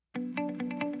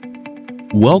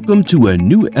Welcome to a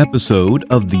new episode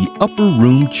of the Upper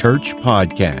Room Church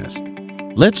Podcast.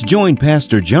 Let's join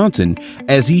Pastor Johnson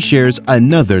as he shares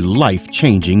another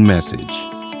life-changing message.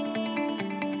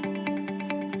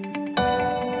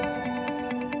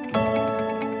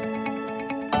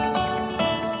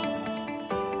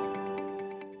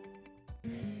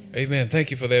 Amen.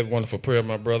 Thank you for that wonderful prayer,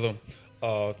 my brother.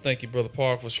 Thank you, Brother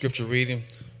Park, for scripture reading.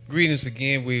 Greetings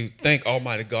again. We thank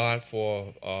Almighty God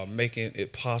for making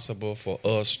it possible for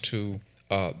us to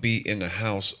be in the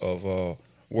house of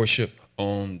worship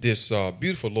on this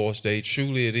beautiful Lord's Day.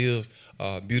 Truly it is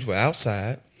beautiful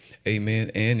outside,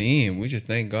 amen, and in. We just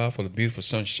thank God for the beautiful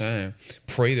sunshine.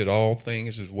 Pray that all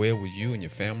things is well with you and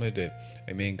your family, that,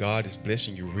 amen, God is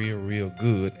blessing you real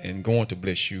good and going to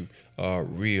bless you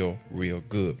real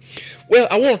good. Well,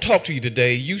 I want to talk to you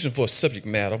today using for a subject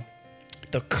matter,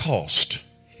 the cost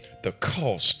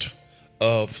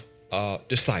of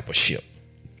discipleship.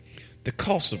 The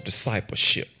cost of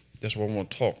discipleship. That's what I want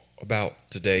to talk about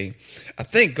today. I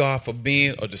thank God for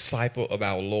being a disciple of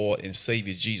our Lord and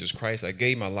Savior Jesus Christ. I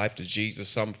gave my life to Jesus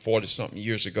some 40-something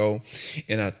years ago,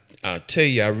 and I tell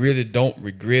you, I really don't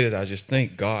regret it. I just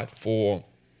thank God for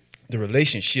the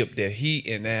relationship that He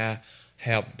and I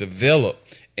have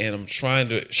developed, and I'm trying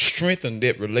to strengthen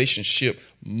that relationship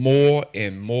more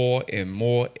and more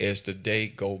as the day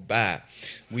go by.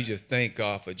 We just thank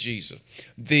God for Jesus.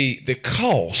 The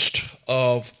cost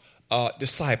of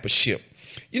discipleship.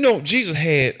 You know, Jesus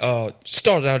had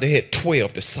started out, they had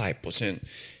 12 disciples, and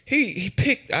he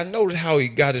picked, I noticed how he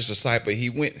got his disciple. He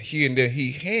went here and there,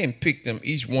 he handpicked them,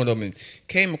 each one of them, and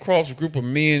came across a group of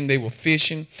men, they were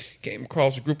fishing, came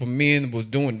across a group of men that was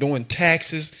doing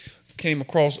taxes, came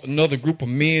across another group of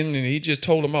men, and he just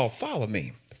told them all, follow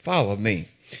me.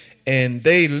 And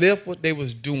they left what they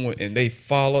was doing, and they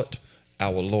followed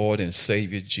our Lord and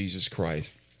Savior Jesus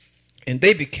Christ. And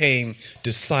they became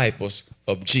disciples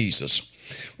of Jesus.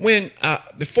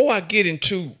 Before I get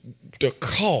into the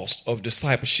cost of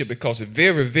discipleship, because it's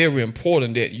very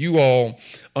important that you all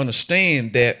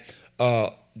understand that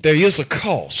there is a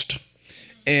cost.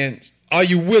 And are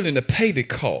you willing to pay the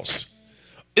cost?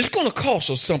 It's going to cost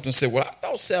us something. Say, well, I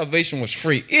thought salvation was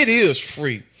free. It is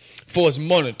free for as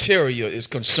monetary is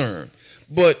concerned.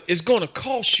 But it's going to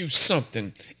cost you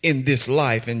something in this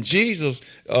life. And Jesus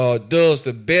does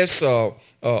the best,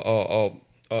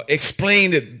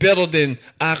 explain it better than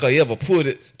I could ever put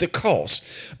it, the cost.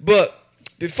 But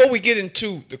before we get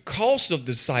into the cost of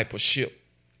discipleship,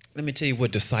 let me tell you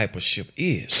what discipleship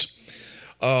is.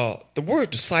 The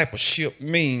word discipleship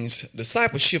means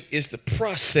discipleship is the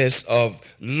process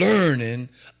of learning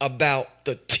about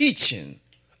the teaching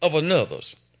of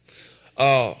another's,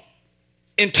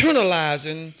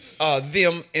 internalizing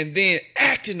them and then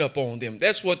acting upon them.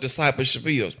 That's what discipleship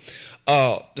is.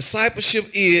 Discipleship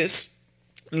is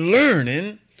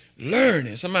learning.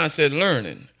 Somebody said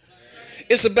learning.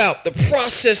 It's about the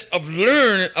process of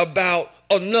learning about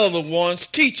another one's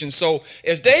teaching. So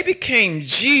as they became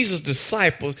Jesus'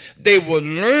 disciples, they were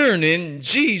learning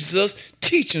Jesus'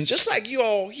 teaching, just like you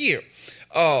all here.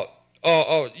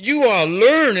 You are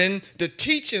learning the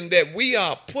teaching that we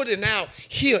are putting out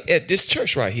here at this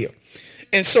church right here.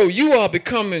 And so you are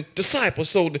becoming disciples.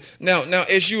 So now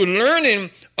as you're learning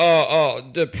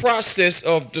the process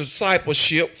of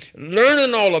discipleship,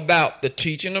 learning all about the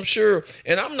teaching, I'm sure,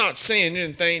 and I'm not saying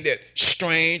anything that's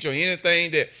strange or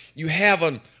anything that you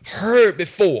haven't heard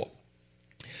before.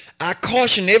 I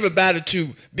caution everybody to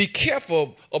be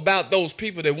careful about those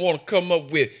people that want to come up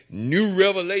with new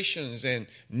revelations and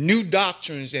new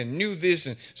doctrines and new this.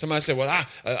 And somebody said, well,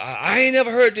 I ain't never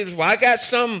heard this. Well, I got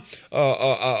some,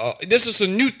 this is a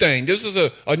new thing. This is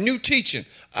a new teaching.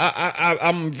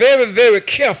 I'm very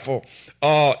careful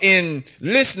in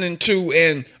listening to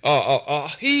and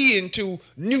heeding to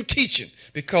new teaching,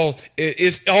 because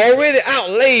it's already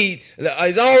outlined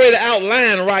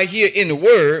right here in the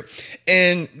Word.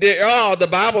 And the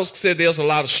Bible said there's a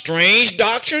lot of strange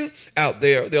doctrine out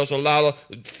there. There's a lot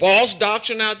of false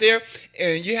doctrine out there.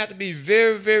 And you have to be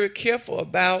very careful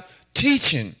about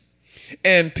teaching.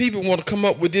 And people want to come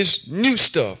up with this new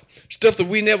stuff that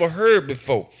we never heard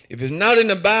before. If it's not in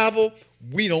the Bible,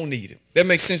 we don't need it. That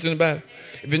makes sense in the Bible?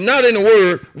 If it's not in the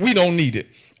Word, we don't need it.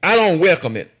 I don't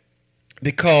welcome it.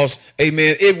 Because,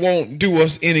 amen, it won't do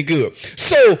us any good.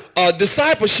 So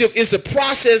discipleship is the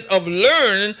process of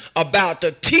learning about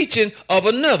the teaching of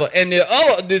another. And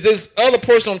this other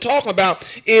person I'm talking about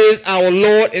is our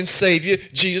Lord and Savior,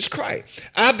 Jesus Christ.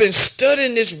 I've been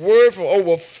studying this word for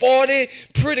over 40,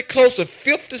 pretty close to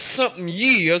 50-something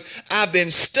years. I've been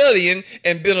studying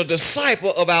and been a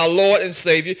disciple of our Lord and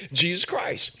Savior, Jesus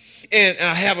Christ. And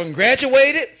I haven't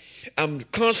graduated. I'm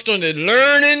constantly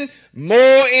learning more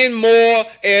and more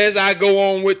as I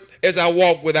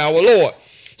walk with our Lord.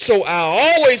 So I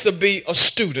always be a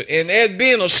student. And as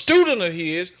being a student of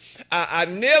his, I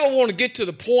never want to get to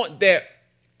the point that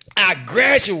I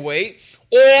graduate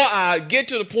or I get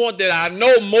to the point that I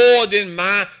know more than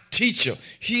my teacher.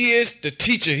 He is the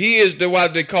teacher. He is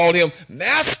what they call him,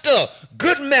 master,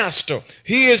 good master.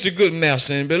 He is the good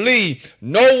master. And believe,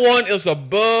 no one is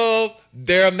above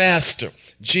their master,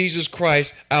 Jesus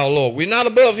Christ our Lord. We're not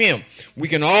above him. We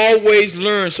can always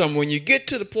learn something. When you get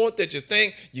to the point that you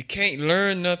think you can't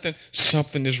learn nothing,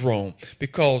 something is wrong.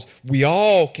 Because we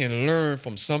all can learn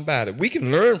from somebody. We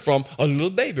can learn from a little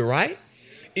baby, right?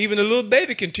 Even a little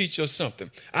baby can teach us something.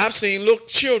 I've seen little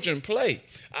children play.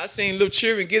 I've seen little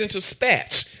children get into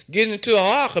spats, get into an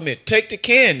argument, take the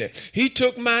candy. He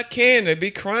took my candy, be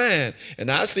crying.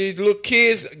 And I see little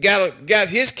kids got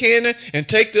his candy and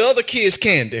take the other kid's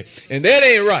candy. And that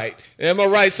ain't right. Am I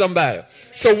right, somebody?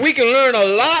 So we can learn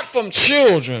a lot from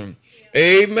children.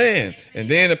 Amen. And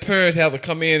then the parents have to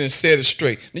come in and set it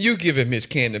straight. Now you give him his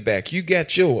candy back. You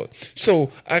got yours.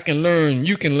 So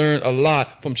you can learn a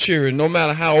lot from children. No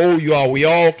matter how old you are, we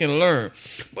all can learn.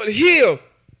 But here,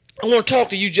 I want to talk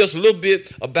to you just a little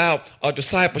bit about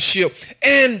discipleship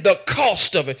and the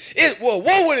cost of it.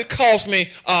 What would it cost me,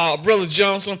 Brother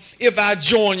Johnson, if I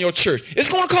join your church? It's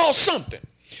going to cost something.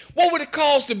 What would it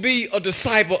cost to be a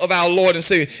disciple of our Lord and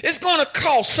Savior? It's going to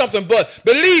cost something, but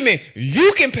believe me,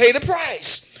 you can pay the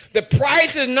price. The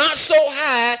price is not so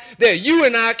high that you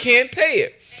and I can't pay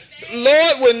it. The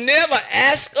Lord will never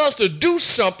ask us to do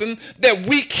something that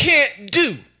we can't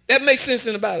do. That makes sense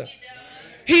in about it.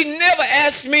 He never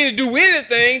asked me to do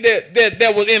anything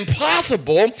that was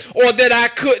impossible or that I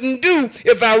couldn't do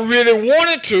if I really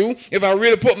wanted to, if I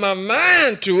really put my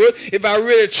mind to it, if I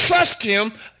really trust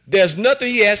him. There's nothing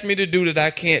he asked me to do that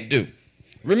I can't do.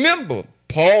 Remember,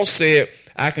 Paul said,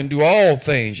 I can do all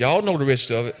things. Y'all know the rest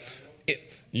of it.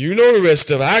 You know the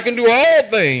rest of it. I can do all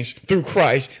things through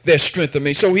Christ that strengthen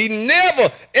me. So he never,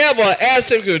 ever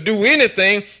asked us to do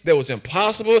anything that was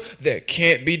impossible, that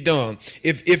can't be done.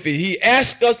 If he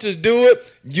asked us to do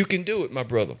it, you can do it, my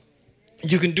brother.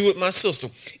 You can do it, my sister.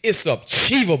 It's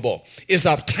achievable. It's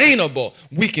obtainable.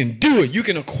 We can do it. You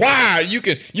can acquire it. You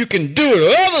can do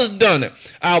it. Others done it.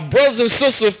 Our brothers and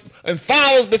sisters and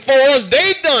fathers before us,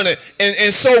 they done it.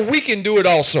 And so we can do it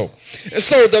also. And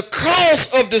so the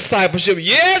cost of discipleship,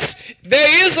 yes,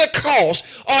 there is a cost.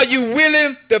 Are you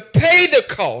willing to pay the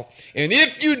cost? And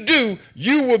if you do,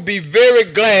 you will be very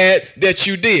glad that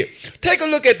you did. Take a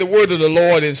look at the word of the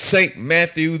Lord in St.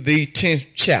 Matthew, the 10th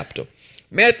chapter.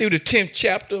 Matthew, the 10th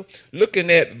chapter,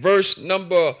 looking at verse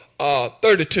number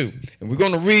 32. And we're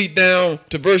going to read down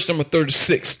to verse number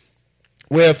 36.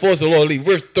 Wherefore the Lord lead.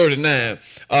 Verse 39.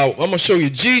 I'm going to show you.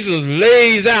 Jesus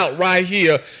lays out right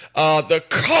here the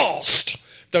cost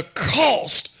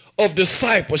of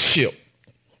discipleship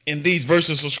in these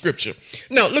verses of Scripture.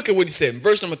 Now, look at what he said in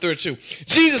verse number 32.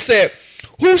 Jesus said,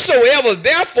 whosoever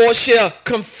therefore shall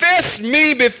confess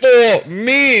me before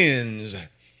men,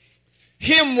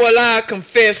 him will I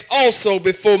confess also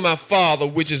before my Father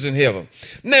which is in heaven.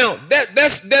 Now,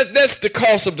 that's the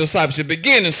cost of discipleship.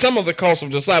 Again, in some of the cost of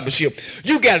discipleship,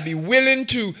 you got to be willing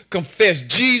to confess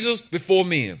Jesus before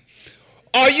men.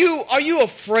 Are you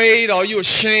afraid? Are you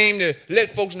ashamed to let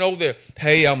folks know that,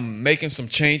 hey, I'm making some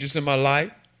changes in my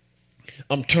life?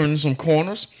 I'm turning some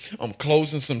corners. I'm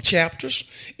closing some chapters.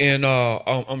 And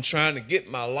I'm trying to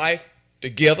get my life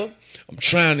together. I'm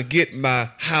trying to get my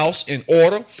house in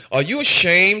order. Are you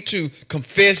ashamed to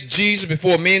confess Jesus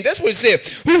before men? That's what it said.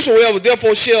 Whosoever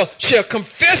therefore shall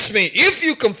confess me, if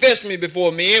you confess me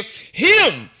before men,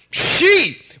 him,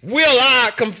 she, will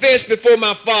I confess before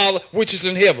my Father which is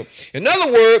in heaven. In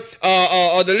other words,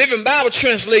 the Living Bible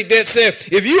translate that said,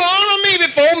 if you honor me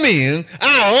before men,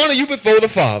 I honor you before the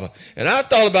Father. And I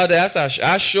thought about that.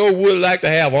 I sure would like to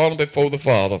have honor before the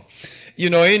Father. You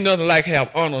know, ain't nothing like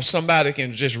have honor. Somebody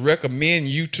can just recommend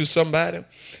you to somebody.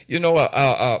 You know,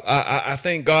 I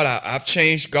thank God I've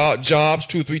changed jobs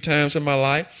 2 or 3 times in my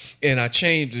life, and I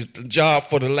changed the job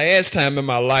for the last time in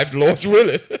my life, Lord's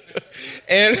willing.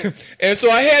 and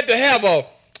so I had to have a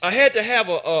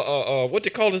what they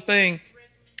call this thing,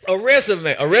 a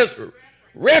resume,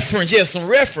 reference, yes, some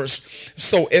reference.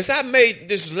 So as I made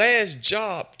this last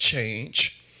job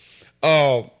change,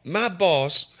 my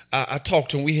boss, I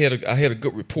talked to him. I had a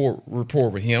good rapport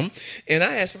with him, and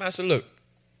I asked him. I said, "Look,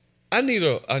 I need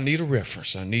a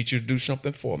reference. I need you to do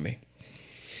something for me."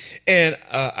 And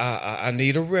I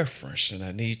need a reference, and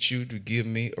I need you to give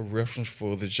me a reference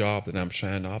for the job that I'm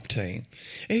trying to obtain.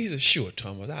 And he said, sure,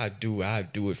 Thomas, I do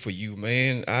it for you,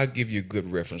 man. I'll give you a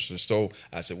good reference. And so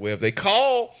I said, well, if they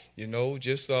call,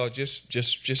 just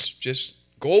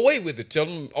go away with it. Tell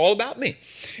them all about me.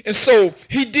 And so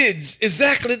he did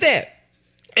exactly that.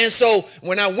 And so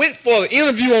when I went for the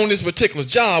interview on this particular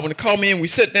job, when they called me in, we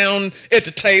sat down at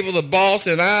the table, the boss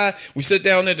and we sat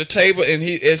down at the table, and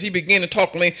as he began to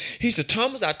talk to me, he said,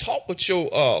 Thomas, I talked with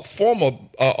your former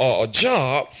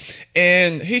job,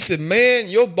 and he said, man,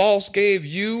 your boss gave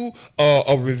you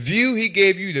a review. He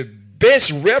gave you the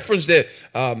best reference that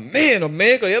a man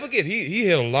could ever get. He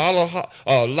had a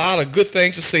lot of good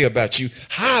things to say about you.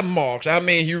 High marks. I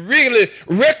mean, he really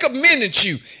recommended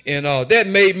you, and that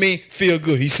made me feel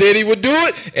good. He said he would do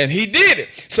it, and he did it.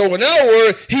 So in other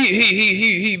words,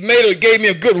 he gave me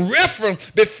a good reference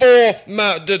before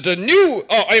the new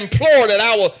employer that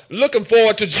I was looking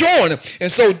forward to joining.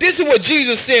 And so this is what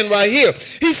Jesus is saying right here.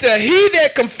 He said, he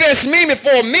that confess me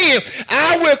before men,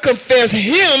 I will confess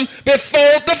him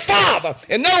before the Father.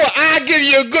 And Noah, I give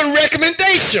you a good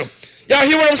recommendation. Y'all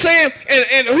hear what I'm saying?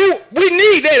 And we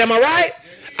need that, am I right?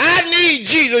 I need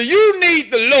Jesus. You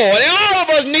need the Lord. And all of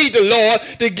us need the Lord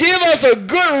to give us a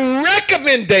good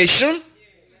recommendation,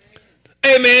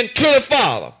 amen, to the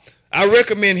Father. I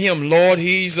recommend him, Lord.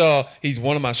 He's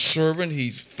one of my servants.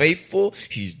 He's faithful.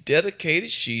 He's dedicated.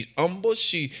 She's humble.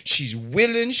 She's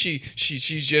willing.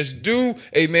 She's just do,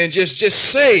 amen, just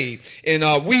save.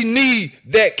 And we need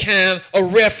that kind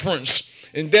of reference.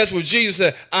 And that's what Jesus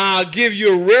said. I'll give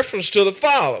you a reference to the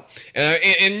Father.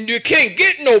 And you can't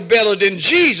get no better than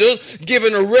Jesus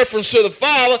giving a reference to the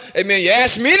Father. Amen. You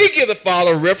ask me to give the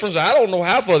Father a reference. I don't know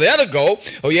how far that'll go.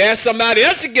 Or you ask somebody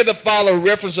else to give the Father a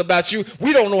reference about you.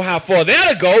 We don't know how far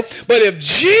that'll go. But if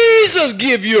Jesus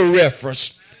give you a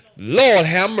reference, Lord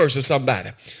have mercy,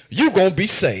 somebody. You going to be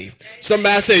saved.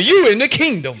 Somebody say, you in the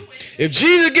kingdom. If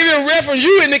Jesus give you a reference,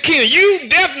 you in the kingdom. You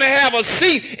definitely have a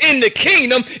seat in the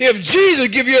kingdom if Jesus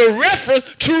give you a reference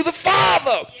to the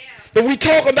Father. Yeah. But we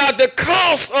talk about the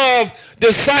cost of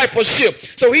discipleship.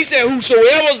 So he said,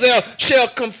 whosoever shall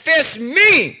confess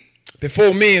me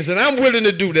before men, and I'm willing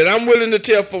to do that. I'm willing to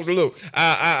tell folks, look,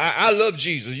 I love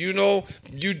Jesus.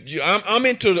 I'm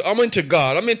into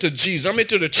God. I'm into Jesus. I'm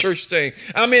into the church thing.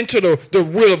 I'm into the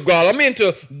will of God. I'm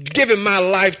into giving my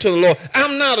life to the Lord.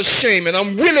 I'm not ashamed, and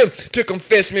I'm willing to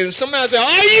confess me. If somebody say,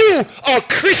 are you a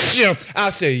Christian?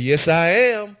 I say, yes, I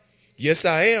am. Yes,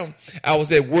 I am. I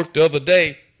was at work the other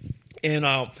day, and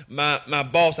my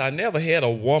boss, I never had a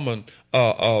woman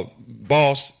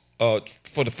boss.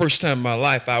 For the first time in my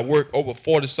life. I worked over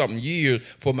 40-something years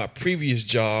for my previous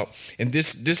job, and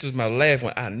this is my last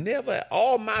one.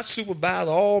 All my supervisors,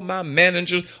 all my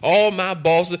managers, all my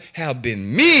bosses have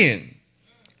been men.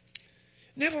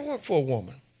 Never worked for a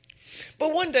woman.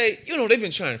 But one day, they've been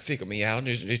trying to figure me out.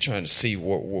 They're trying to see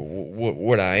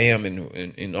what I am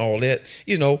and all that,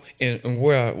 and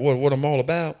what I'm all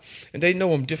about. And they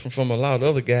know I'm different from a lot of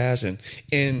other guys. And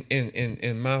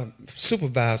my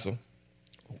supervisor,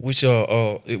 which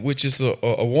is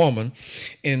a woman,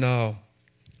 and I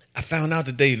found out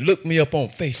that they looked me up on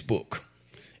Facebook,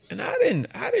 and I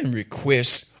didn't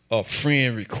request a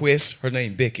friend request. Her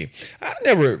name Becky. I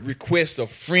never request a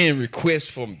friend request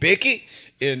from Becky,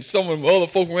 and some of the other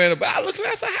folk ran up. I looked and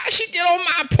I said, how she get on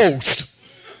my post?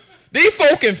 These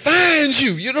folk can find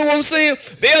you. You know what I'm saying?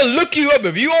 They'll look you up.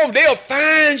 If you on, they'll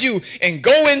find you and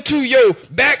go into your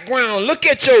background. Look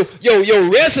at your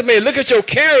resume. Look at your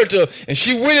character. And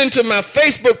she went into my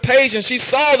Facebook page and she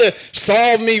saw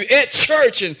me at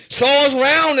church and saw us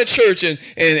around the church.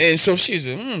 And so she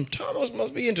said, Thomas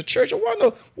must be into church. I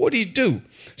wonder what he do.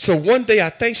 So one day, I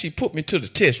think she put me to the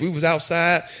test. We was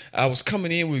outside. I was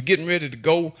coming in. We were getting ready to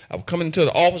go. I was coming into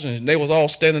the office, and they was all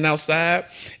standing outside,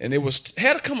 and they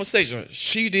had a conversation.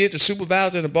 She did, the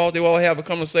supervisor and the boss, they all have a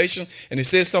conversation, and they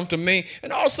said something to me.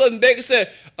 And all of a sudden, Becky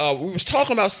said, we was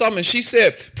talking about something, and she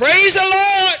said, praise the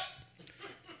Lord.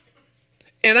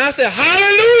 And I said,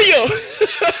 hallelujah.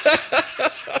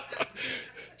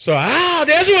 So,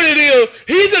 that's what it is.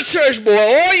 He's a church boy.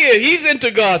 Oh, yeah, he's into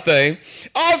God thing.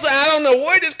 Also, I don't know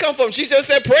where this come from. She just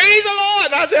said, praise the Lord.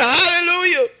 And I said,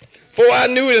 hallelujah. Before I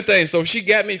knew anything. So she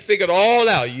got me figured all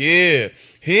out. Yeah,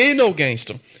 he ain't no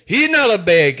gangster. He's not a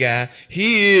bad guy.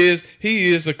 He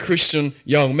is a Christian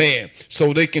young man.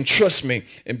 So they can trust me.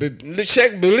 And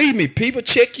believe me, people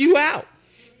check you out.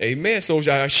 Amen. So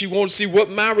she wanted to see what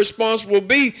my response will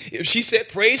be if she said,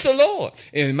 praise the Lord.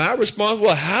 And my response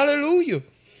was, hallelujah.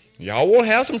 Y'all want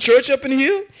to have some church up in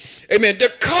here? Amen.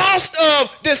 The cost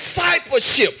of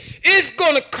discipleship is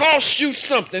going to cost you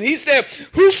something. He said,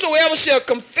 whosoever shall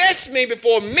confess me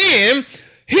before men,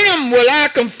 him will I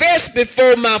confess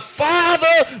before my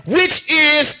Father which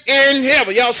is in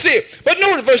heaven. Y'all see it. But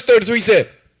notice verse 33 said,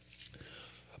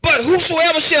 but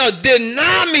whosoever shall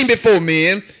deny me before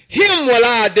men, him will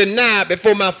I deny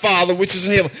before my Father which is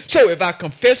in heaven. So if I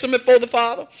confess him before the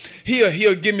Father,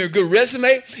 he'll give me a good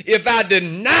resume. If I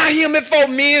deny him before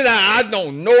men, I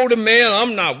don't know the man.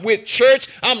 I'm not with church.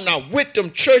 I'm not with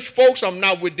them church folks. I'm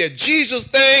not with that Jesus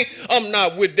thing. I'm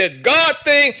not with that God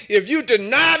thing. If you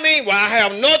deny me, well, I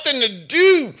have nothing to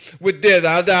do with that.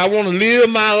 I want to live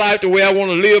my life the way I want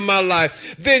to live my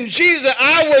life. Then Jesus,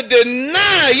 I will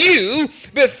deny you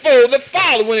before the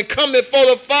Father. When it comes before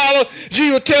the Father,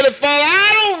 Jesus will tell the Father,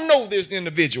 I don't know this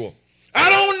individual. I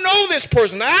don't know this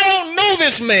person. I don't know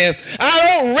this man.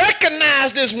 I don't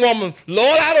recognize this woman.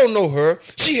 Lord, I don't know her.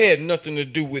 She had nothing to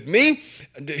do with me.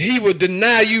 He will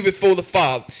deny you before the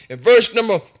Father. And verse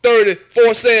number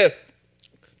 34 says,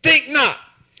 think not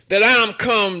that I am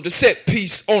come to set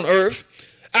peace on earth.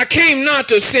 I came not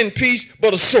to send peace,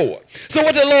 but a sword. So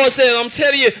what the Lord said, I'm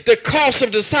telling you, the cost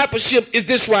of discipleship is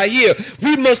this right here.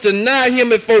 We must deny him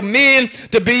before men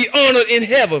to be honored in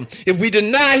heaven. If we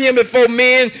deny him before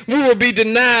men, we will be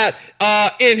denied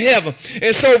in heaven.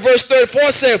 And so verse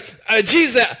 34 says,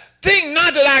 Jesus, think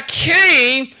not that I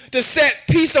came to set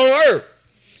peace on earth.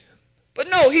 But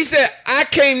no, he said, I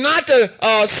came not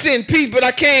to send peace, but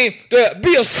I came to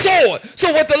be a sword.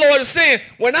 So what the Lord is saying,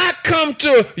 when I come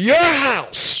to your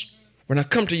house, I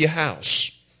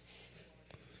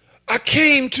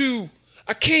came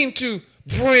to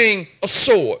bring a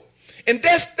sword. And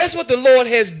that's what the Lord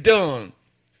has done.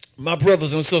 My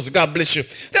brothers and sisters, God bless you.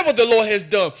 That's what the Lord has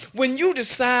done. When you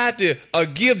decide to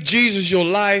give Jesus your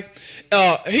life,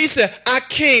 he said, I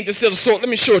came to set a sword. Let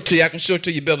me show it to you. I can show it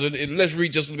to you better. Let's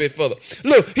read just a little bit further.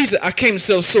 Look, he said, I came to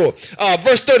set a sword.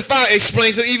 Verse 35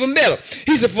 explains it even better.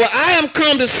 He said, for I am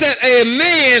come to set a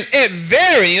man at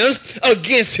variance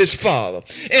against his father,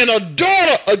 and a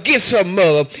daughter against her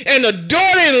mother, and a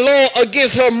daughter-in-law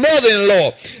against her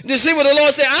mother-in-law. You see what the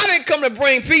Lord said? I didn't come to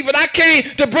bring peace, but I came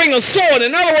to bring a sword.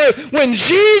 In other words, when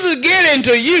Jesus get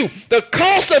into you, the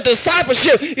cost of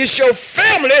discipleship is your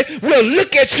family will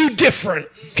look at you different.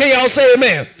 Can y'all say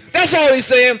amen? That's all he's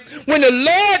saying. When the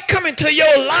Lord come into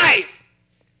your life,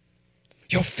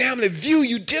 your family view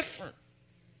you different.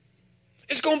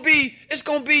 It's gonna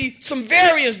be some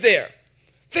variance there.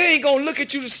 They ain't gonna look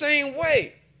at you the same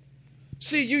way.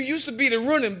 See, you used to be the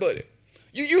running buddy.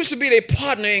 You used to be their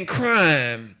partner in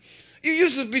crime. You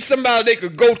used to be somebody they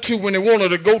could go to when they wanted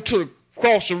to go to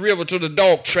cross the river to the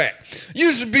dog track. You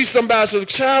used to be somebody said,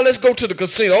 child, let's go to the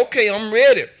casino. Okay, I'm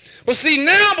ready. But see,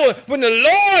 now when the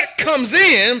Lord comes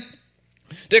in,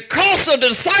 the cost of the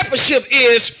discipleship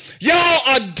is y'all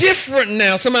are different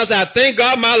now. Somebody say, I thank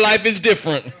God my life is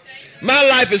different. My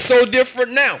life is so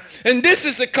different now. And this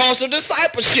is the cost of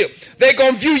discipleship. They're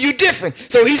going to view you different.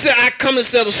 So he said, I come to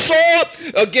set a sword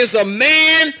against a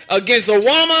man, against a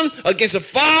woman, against a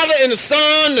father and a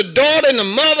son, the daughter and the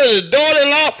mother, the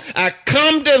daughter-in-law. I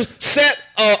come to set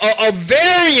a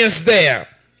variance there.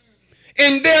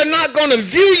 And they're not going to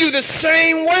view you the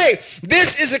same way.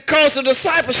 This is a cost of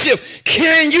discipleship.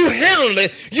 Can you handle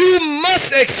it? You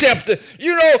must accept it.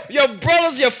 You know, your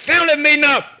brothers, your family may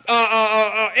not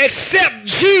accept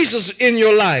Jesus in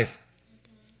your life.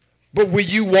 But will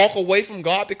you walk away from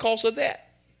God because of that?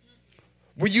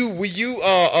 Will you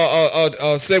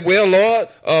say, well, Lord,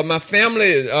 my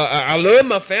family, I love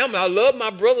my family. I love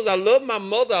my brothers. I love my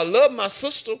mother. I love my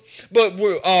sister. But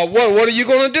what are you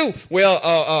going to do? Well,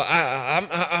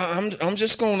 I'm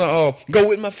just going to go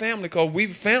with my family because we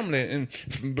family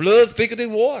and blood thicker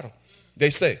than water,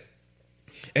 they say.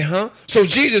 So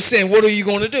Jesus saying, what are you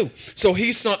going to do? So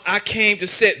he's saying, I came to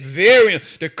set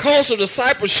variance. The cost of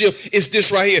discipleship is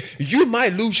this right here. You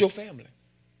might lose your family.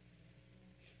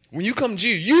 When you come to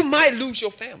Jesus, you might lose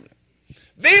your family.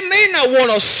 They may not want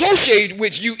to associate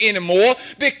with you anymore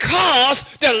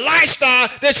because the lifestyle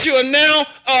that you are now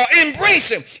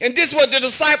embracing. And this is what the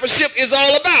discipleship is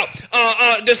all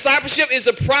about. Discipleship is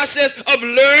a process of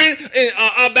learning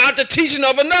about the teaching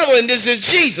of another, and this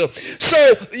is Jesus.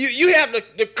 So you have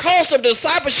the cost of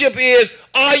discipleship is,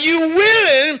 are you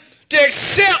willing to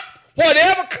accept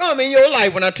whatever comes in your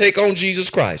life when I take on Jesus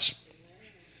Christ?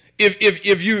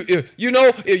 If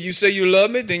you say you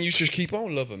love me, then you should keep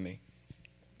on loving me.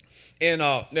 And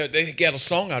they got a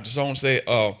song out. The song said,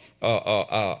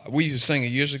 we used to sing it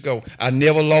years ago. I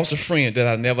never lost a friend that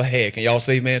I never had. Can y'all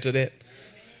say amen to that?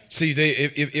 See,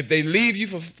 if they leave you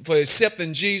for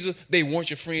accepting Jesus, they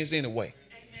weren't your friends anyway.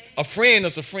 A friend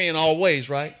is a friend always,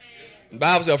 right? The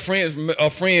Bible says a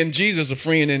friend, Jesus, a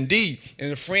friend indeed.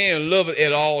 And a friend love it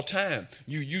at all times.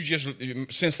 You just,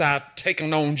 since I've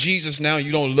taken on Jesus now, you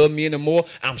don't love me anymore.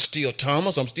 I'm still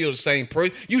Thomas. I'm still the same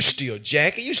person. You still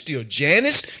Jackie. You still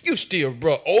Janice. You still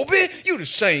Bro Obie. You the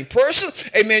same person.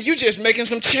 Amen. You just making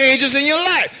some changes in your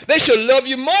life. They should love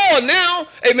you more now.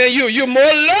 Amen. You're more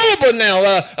lovable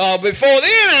now. Before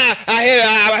then,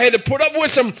 I had to put up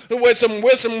with some ways.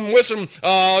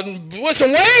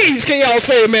 Can y'all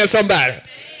say amen, somebody?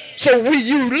 So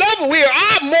we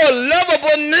are more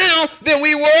lovable now than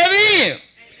we were then.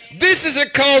 This is a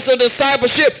cost of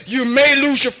discipleship. You may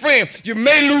lose your friend. You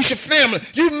may lose your family.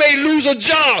 You may lose a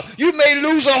job. You may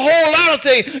lose a whole lot of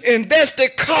things. And that's the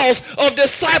cost of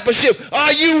discipleship.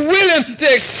 Are you willing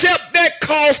to accept that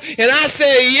cost? And I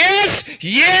say yes,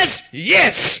 yes,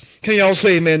 yes. Can y'all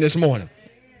say amen this morning?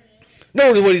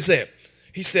 Notice what he said.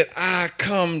 He said, I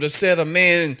come to set a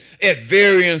man at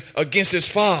variance against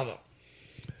his father,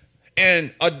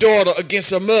 and a daughter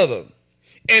against her mother,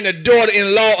 and a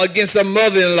daughter-in-law against her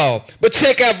mother-in-law. But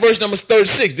check out verse number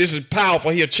 36. This is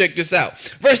powerful here. Check this out.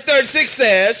 Verse 36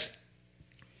 says,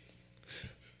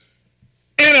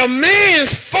 and a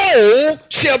man's foe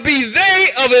shall be they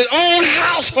of his own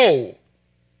household.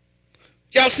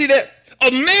 Y'all see that? A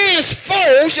man's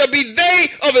foe shall be they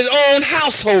of his own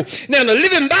household. Now, the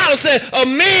Living Bible says a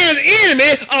man's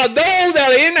enemy are those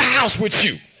that are in the house with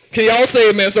you. Can y'all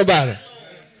say amen, somebody?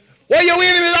 What your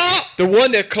enemies are? The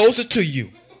one that's closer to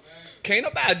you. Can't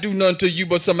nobody do nothing to you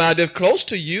but somebody that's close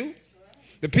to you.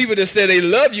 The people that say they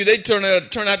love you, they turn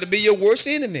out to be your worst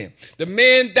enemy. The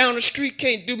man down the street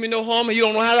can't do me no harm, and he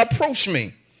don't know how to approach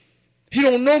me. He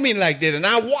don't know me like that, and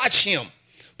I watch him.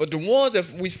 But the ones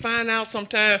that we find out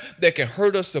sometimes that can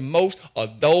hurt us the most are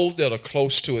those that are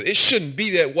close to it. It shouldn't be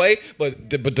that way,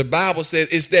 but the Bible says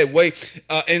it's that way.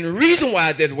 And the reason why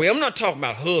it's that way, I'm not talking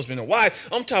about husband and wife.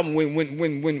 I'm talking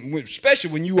when especially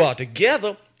when you are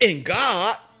together in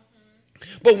God.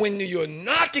 But when you're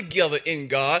not together in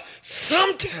God,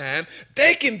 sometimes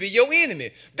they can be your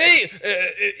enemy.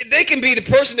 They can be the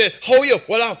person that hold you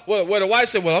up. Well, the wife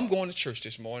said, well, I'm going to church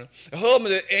this morning. The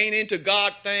husband that ain't into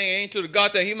God thing, ain't into the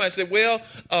God thing, he might say, well,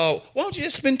 why don't you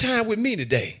just spend time with me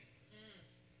today?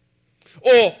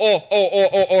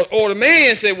 Or the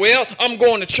man said, well, I'm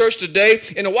going to church today.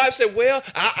 And the wife said, well,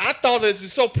 I thought this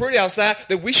is so pretty outside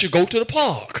that we should go to the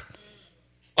park.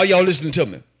 Are y'all listening to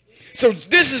me? So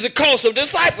this is the cost of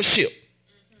discipleship.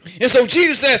 And so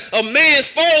Jesus said, a man's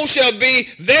foe shall be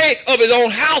they of his own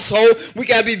household. We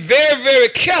got to be very, very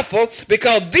careful,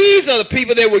 because these are the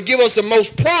people that will give us the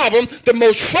most problem, the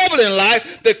most trouble in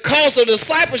life. The cost of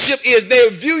discipleship is they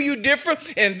will view you different,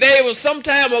 and they will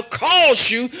sometimes cause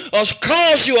you to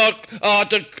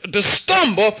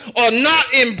stumble or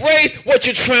not embrace what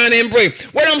you're trying to embrace.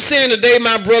 What I'm saying today,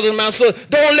 my brother and my sister,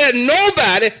 don't let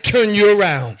nobody turn you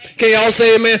around. Can y'all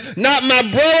say amen? Not my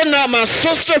brother, not my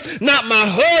sister, not my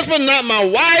husband, not my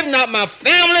wife, not my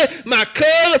family, my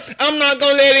cousin. I'm not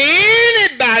going to let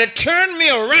anybody turn me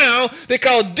around,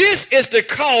 because this is the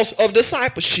cost of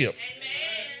discipleship. Amen.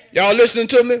 Y'all listening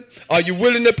to me? Are you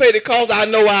willing to pay the cost? I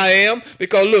know I am,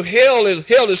 because look, hell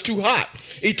is too hot.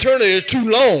 Eternity is too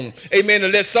long, amen, to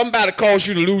let somebody cause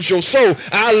you to lose your soul.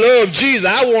 I love Jesus.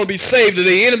 I want to be saved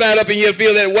today. Anybody up in here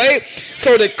feel that way?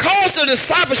 So the cost of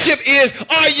discipleship is,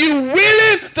 are you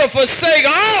willing to forsake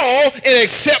all and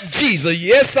accept Jesus?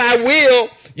 Yes, I will.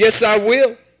 Yes, I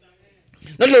will.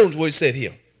 Now, notice what he said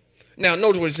here. Now,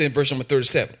 notice what he said in verse number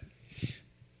 37.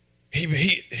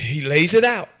 He lays it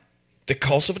out. The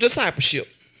cost of discipleship.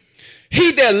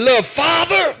 He that loved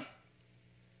Father...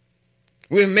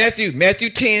 We're in Matthew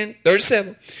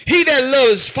 10:37. He that loves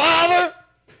his father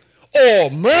or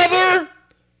mother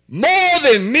more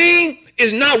than me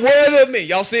is not worthy of me.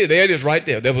 Y'all see it? There it is right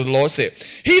there. That's what the Lord said.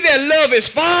 He that loves his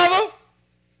father,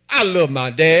 I love my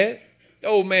dad. The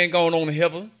old man going on to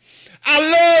heaven.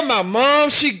 I love my mom.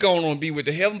 She going on to be with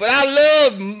the heaven. But I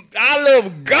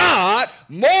love God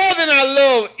more than I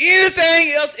love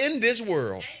anything else in this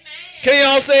world. Amen. Can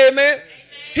y'all say amen?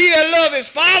 He that loves his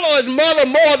father or his mother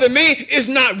more than me is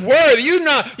not worthy. You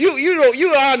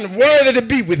aren't worthy to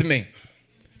be with me.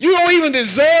 You don't even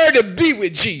deserve to be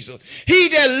with Jesus. He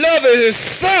that loves his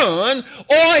son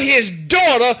or his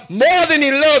daughter more than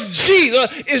he loves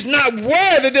Jesus is not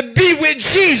worthy to be with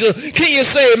Jesus. Can you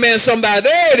say amen, somebody?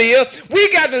 There it is. We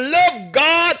got to love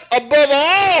God above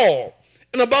all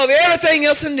and above everything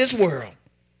else in this world.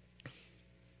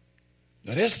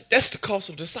 Now that's the cost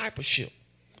of discipleship.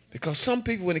 Because some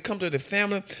people, when it comes to the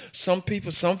family, some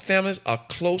families are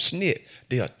close-knit.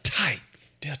 They are tight.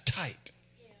 They're tight.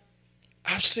 Yeah.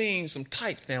 I've seen some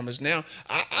tight families now.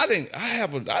 I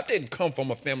didn't come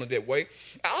from a family that way.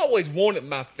 I always wanted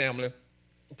my family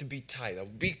to be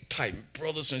tight,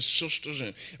 brothers and sisters,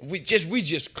 and we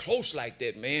just close like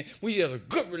that, man. We had a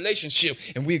good relationship,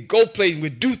 and we go play and we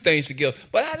do things together.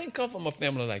 But I didn't come from a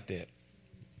family like that.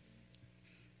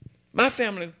 My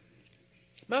family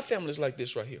is like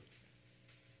this right here.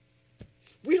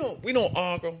 We don't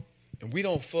argue and we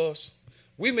don't fuss.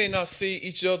 We may not see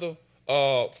each other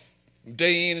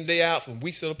day in and day out from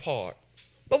weeks apart,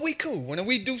 but we cool. When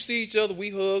we do see each other, we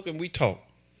hug and we talk.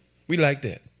 We like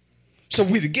that. So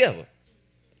we together.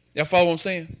 Y'all follow what I'm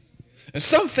saying? And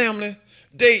some family,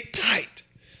 they tight.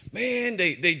 Man,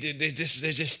 they're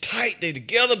just tight. They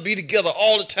together, be together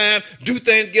all the time, do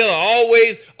things together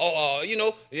always.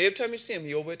 Every time you see them,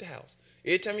 he over at the house.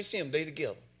 Every time you see them, they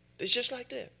together. It's just like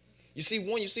that. You see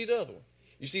one, you see the other one.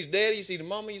 You see the daddy, you see the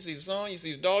mama, you see the son, you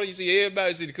see the daughter, you see everybody,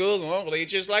 you see the cousin, uncle. They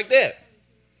just like that.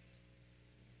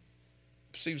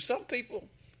 See, some people,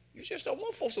 you just don't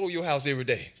want folks over your house every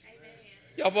day.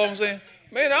 Y'all follow what I'm saying?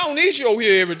 Man, I don't need you over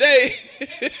here every day.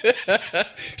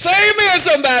 Say amen,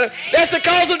 somebody. That's the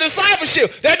cost of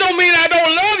discipleship. That don't mean I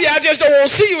don't love you. I just don't want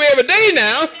to see you every day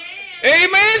now.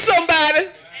 Amen, somebody.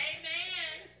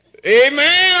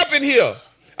 Amen up in here.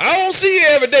 I don't see you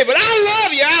every day, but I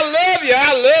love you. I love you.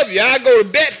 I love you. I go to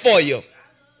bat for you.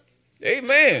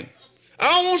 Amen.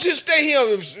 I don't want you to stay here.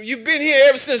 You've been here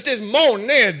ever since this morning.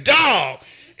 Man, dog,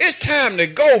 it's time to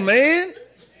go, man.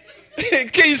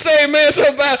 Can you say amen,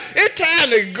 somebody? It's time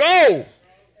to go.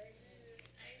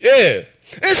 Yeah.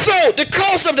 And so the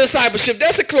cost of discipleship,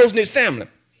 that's a close-knit family.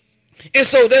 And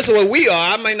so that's what we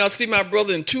are. I might not see my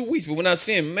brother in 2 weeks, but when I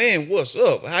see him, man, what's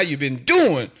up? How you been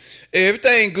doing?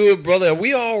 Everything good, brother. Are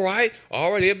we all right?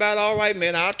 All right, everybody all right,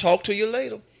 man. I'll talk to you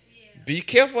later. Yeah. Be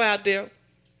careful out there.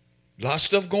 A lot of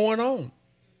stuff going on.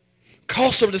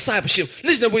 Cost of discipleship.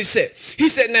 Listen to what he said. He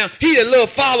said, now, he that love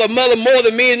father or mother more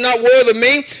than me is not worthy of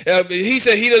me. He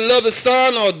said, he that love the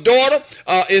son or daughter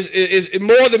is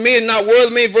more than me and not worthy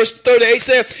of me. Verse 38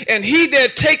 said, and he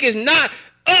that taketh not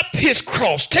up his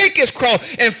cross, take his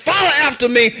cross and follow after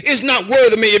me is not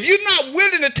worthy of me. If you're not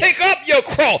willing to take up your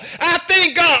cross, I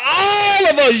thank God all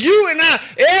of us, you and I,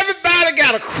 everybody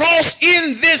got a cross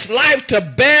in this life to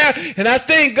bear. And I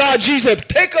thank God Jesus said,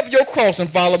 take up your cross and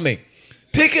follow me.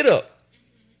 Pick it up.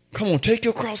 Come on, take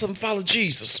your cross up and follow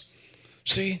Jesus.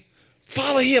 See?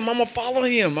 Follow him. I'm going to follow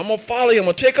him. I'm going to follow him. I'm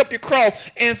going to take up your cross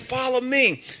and follow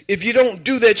me. If you don't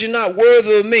do that, you're not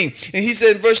worthy of me. And he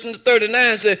said in verse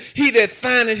 39, said, he that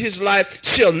findeth his life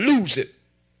shall lose it.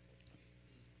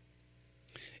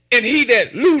 And he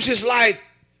that lose his life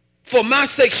for my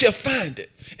sake shall find it.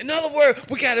 In other words,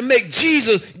 we got to make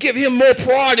Jesus, give him more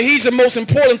priority. He's the most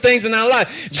important things in our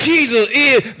life. Jesus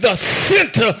is the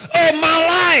center of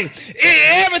my life.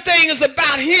 Everything is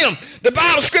about him. The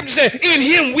Bible scripture says, in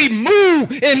him we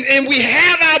move and we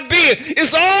have our being.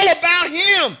 It's all about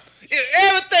him.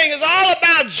 Everything is all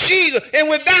about Jesus. And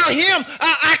without him,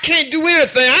 I can't do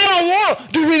anything. I don't want to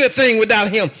do anything without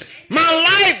him. My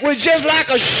life was just like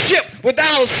a ship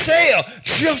without a sail,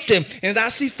 drifting. And I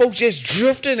see folks just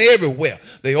drifting everywhere.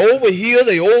 They over here,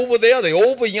 they over there, they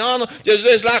over yonder.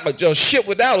 Just like a ship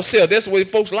without a sail. That's the way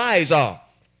folks' lives are.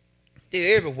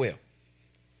 They're everywhere.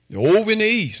 They're over in the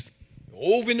east, they're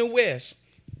over in the west.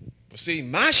 But see,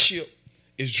 my ship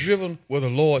is driven where the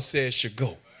Lord says should go.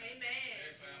 Amen.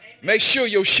 Make sure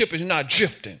your ship is not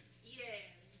drifting. Yes.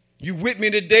 You with me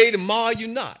today, tomorrow you're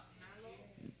not.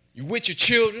 You with your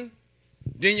children.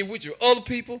 Then you're with your other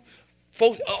people.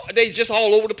 Folks, they just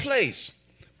all over the place.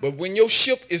 But when your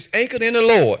ship is anchored in the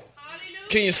Lord, hallelujah.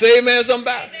 Can you say amen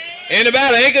somebody? Amen.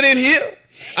 Anybody anchored in here? Amen.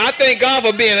 I thank God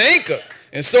for being anchored.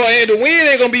 And so the wind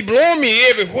ain't gonna be blowing me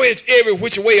every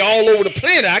which way all over the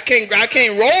planet. I can't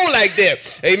roll like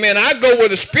that. Amen. I go where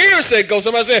the Spirit said go.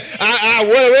 Somebody said,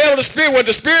 what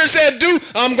the Spirit said do,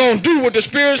 I'm gonna do what the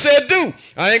Spirit said do.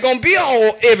 I ain't gonna be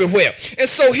all everywhere. And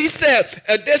so he said,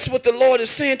 that's what the Lord is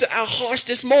saying to our hearts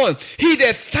this morning. He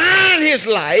that find his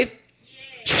life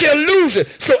shall lose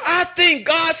it. So I thank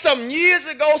God some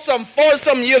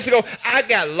 40 years ago, I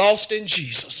got lost in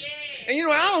Jesus. And you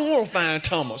know, I don't want to find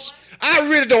Thomas. I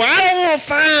really don't. I don't want to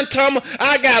find Thomas.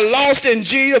 I got lost in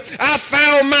Jesus. I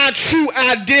found my true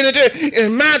identity.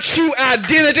 And my true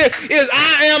identity is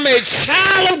I am a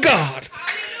child of God.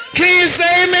 Can you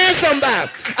say amen,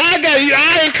 somebody?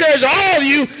 I encourage all of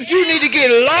you, you need to get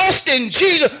lost in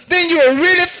Jesus. Then you'll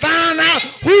really find out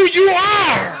who you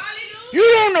are. You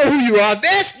don't know who you are.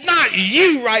 That's not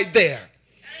you right there.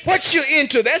 What you're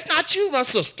into, that's not you, my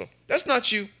sister. That's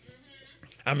not you.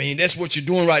 I mean, that's what you're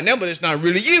doing right now, but it's not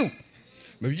really you.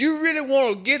 If you really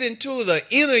want to get into the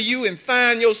inner you and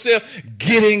find yourself, get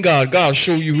Get in God. God will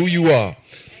show you who you are.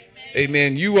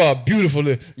 Amen. You are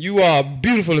beautifully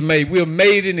made. We're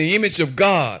made in the image of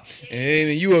God.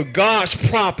 Amen. You are God's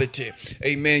property.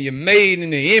 Amen. You're made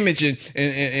in the image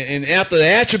and after the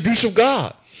attributes of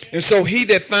God. And so he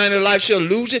that findeth life shall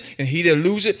lose it, and he that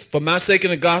lose it for my sake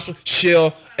in the gospel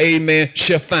shall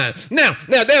find. Now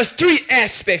there's three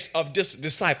aspects of this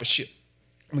discipleship.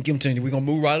 I'm going to give them to you. We're going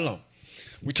to move right along.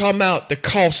 We're talking about the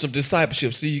cost of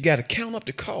discipleship. See, you got to count up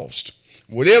the cost.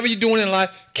 Whatever you're doing in life,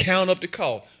 count up the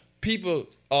cost. People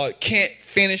can't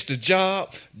finish the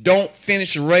job, don't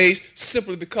finish the race,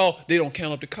 simply because they don't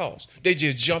count up the cost. They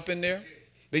just jump in there.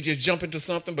 They just jump into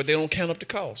something, but they don't count up the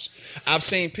cost. I've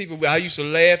seen people, I used to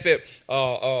laugh at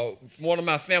one of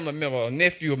my family members, a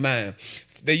nephew of mine.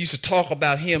 They used to talk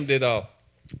about him that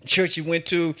church he went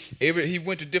to, he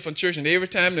went to different churches, and every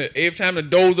time the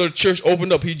doors of the church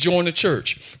opened up, he joined the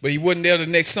church. But he wasn't there the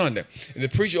next Sunday. And the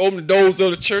preacher opened the doors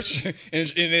of the church and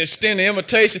extend the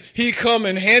invitation. He come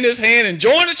and hand his hand and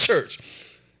join the church.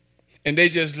 And they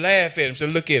just laugh at him. So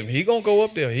look at him. He going to go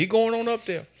up there. He going on up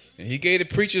there. And he gave the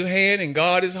preacher's hand, and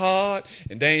God is hard,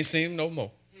 and they ain't seen him no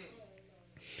more.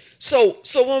 So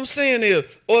what I'm saying is,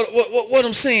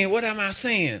 what am I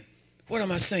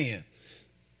saying?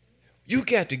 You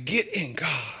got to get in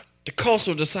God. The cost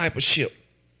of discipleship.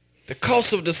 The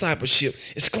cost of discipleship.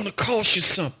 It's going to cost you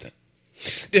something.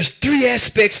 There's three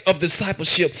aspects of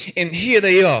discipleship, and here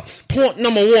they are. Point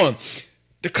number one,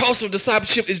 the cost of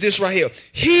discipleship is this right here.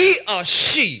 He or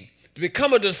she, to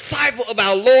become a disciple of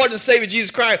our Lord and Savior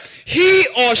Jesus Christ, he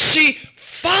or she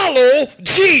follow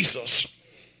Jesus.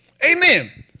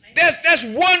 Amen. That's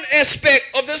one aspect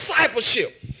of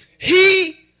discipleship.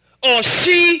 He or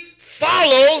she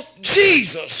follow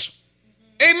Jesus.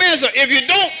 Amen. So if you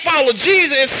don't follow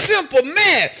Jesus, it's simple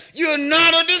math. You're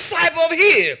not a disciple of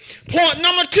his. Point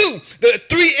number two, the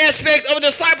three aspects of a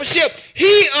discipleship.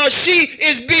 He or she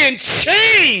is being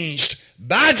changed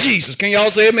by Jesus. Can y'all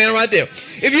say amen right there?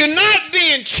 If you're not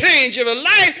being changed, if a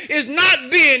life is not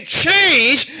being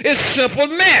changed, it's simple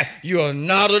math. You are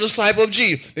not a disciple of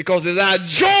Jesus. Because as I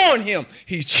join him,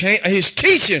 his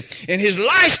teaching and his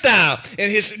lifestyle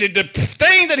and the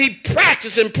thing that he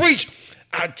practiced and preached,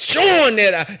 I join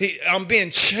that. I'm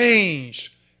being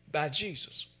changed by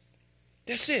Jesus.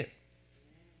 That's it.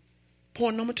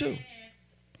 Point number two.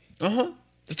 The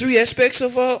three aspects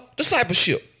of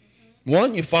discipleship.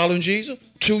 One, you're following Jesus.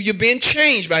 Two, you're being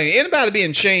changed by him. Anybody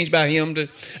being changed by him?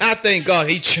 I thank God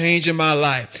he's changing my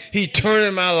life. He's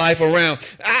turning my life around.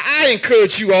 I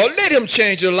encourage you all, let him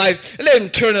change your life. Let him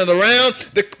turn it around.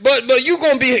 But you're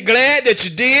going to be glad that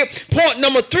you did. Point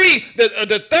number three,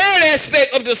 the third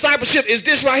aspect of discipleship is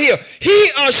this right here. He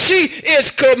or she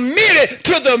is committed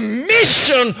to the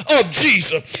mission of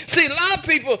Jesus. See, a lot of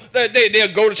people,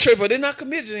 they'll go to church, but they're not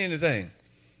committed to anything.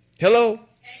 Hello?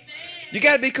 You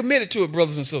got to be committed to it,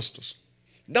 brothers and sisters.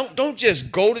 Don't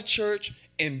just go to church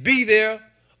and be there.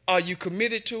 Are you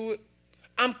committed to it?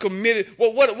 I'm committed.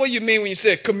 Well, what do you mean when you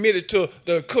say committed to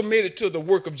the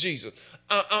work of Jesus?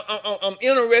 I'm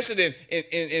interested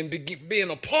in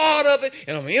being a part of it,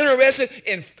 and I'm interested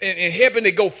in helping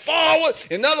it go forward.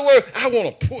 In other words, I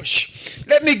want to push.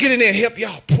 Let me get in there and help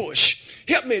y'all push.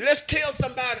 Help me. Let's tell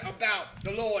somebody about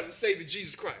the Lord and Savior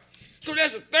Jesus Christ. So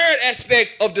that's the third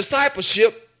aspect of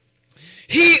discipleship.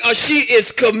 He or she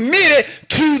is committed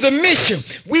to the mission.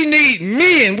 We need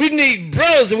men, we need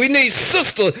brothers, we need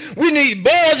sisters, we need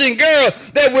boys and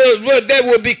girls that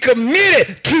will be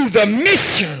committed to the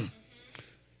mission.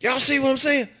 Y'all see what I'm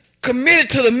saying? Committed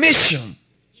to the mission.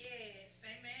 Yes,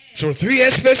 amen. So three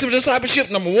aspects of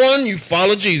discipleship. Number one, you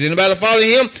follow Jesus. Anybody follow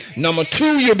him? Number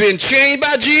two, you're being changed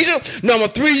by Jesus. Number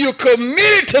three, you're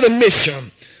committed to the mission.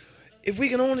 If we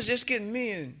can only just get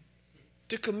men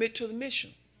to commit to the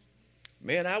mission.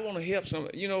 Man, I want to help some.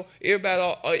 You know, everybody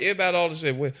ought to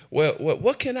say, well,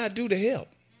 what can I do to help?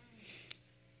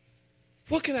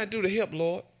 What can I do to help,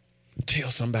 Lord?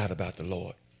 Tell somebody about the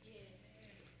Lord.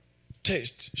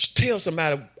 Tell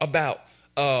somebody about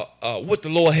what the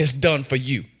Lord has done for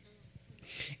you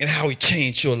and how he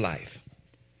changed your life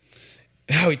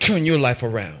and how he turned your life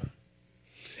around.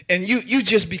 And you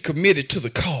just be committed to the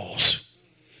cause.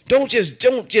 Don't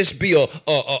just be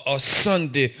a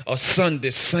Sunday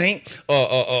saint.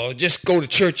 Just go to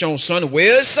church on Sunday.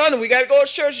 Well, it's Sunday. We got to go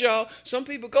to church, y'all. Some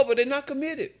people go, but they're not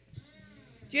committed.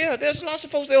 Yeah, there's lots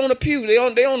of folks. They're on the pew. They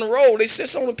on the road. They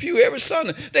sit on the pew every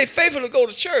Sunday. They faithfully go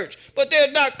to church, but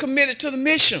they're not committed to the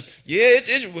mission. Yeah,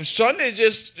 Sunday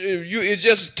it's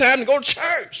just time to go to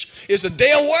church. It's a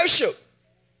day of worship.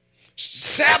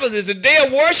 Sabbath is a day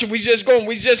of worship. We just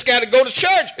got to go to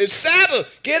church. It's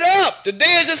Sabbath. Get up. The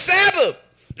day is a Sabbath.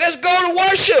 Let's go to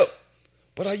worship.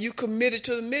 but are you committed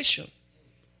to the mission?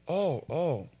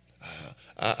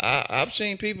 I've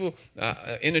seen people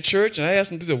in the church, and I ask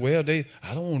them to do, well,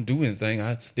 I don't want to do anything.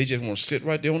 They just want to sit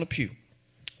right there on the pew.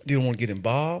 They don't want to get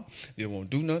involved. They don't want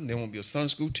to do nothing. They don't want to be a Sunday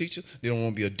school teacher. They don't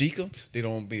want to be a deacon. They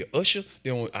don't want to be an usher.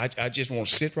 I just want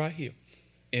to sit right here.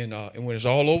 And when it's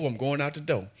all over, I'm going out the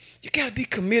door. You got to be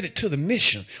committed to the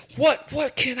mission.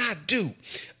 What can I do?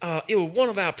 It was one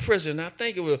of our presidents, I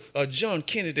think it was John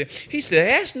Kennedy. He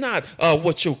said, ask not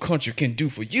what your country can do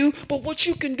for you, but what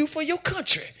you can do for your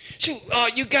country.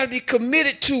 You got to be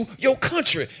committed to your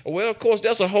country. Well, of course,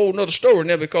 that's a whole nother story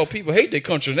now because people hate their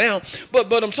country now.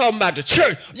 But I'm talking about the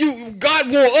church.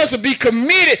 God wants us to be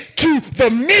committed to the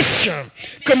mission,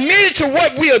 committed to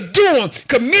what we are doing,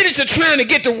 committed to trying to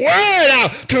get the word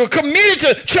out, committed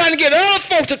to trying to get other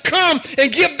folks to come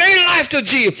and give their life to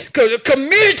Jesus,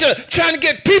 committed to trying to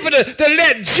get people to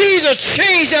let Jesus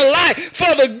change their life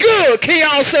for the good. Can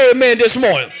y'all say amen this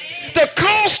morning? The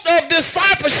cost of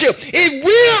discipleship, it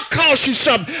will cost you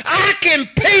something. I can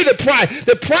pay the price.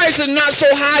 The price is not so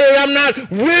high that I'm not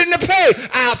willing to pay.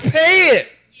 I'll pay it.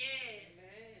 Yes.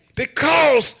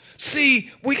 Because,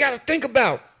 see, we got to think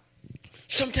about,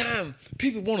 sometimes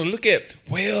people want to look at,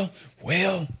 well,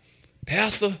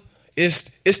 Pastor,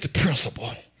 it's the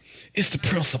principle. It's the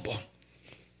principle.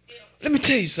 Let me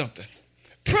tell you something.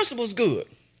 Principle's good.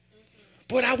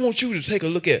 But I want you to take a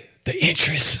look at the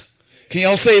interest. Can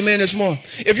y'all say amen this morning?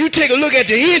 If you take a look at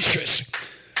the interest,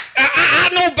 I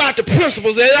know about the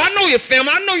principles. I know your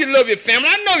family. I know you love your family.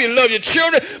 I know you love your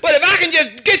children. But if I can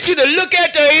just get you to look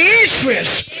at the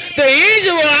interest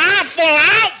will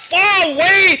far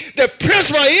away the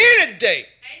principle any day.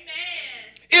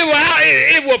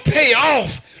 It will pay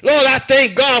off. Lord, I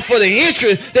thank God for the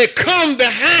interest that come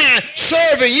behind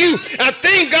serving you. I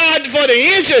thank God for the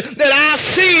interest that I've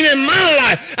seen in my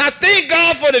life. I thank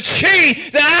God for the change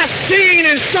that I've seen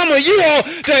in some of you all.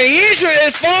 The interest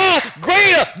is far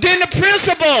greater than the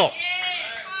principle.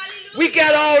 Yes, we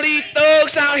got all these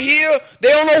thugs out here. They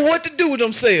don't know what to do with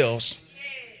themselves.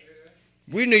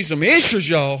 We need some interest,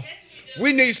 y'all.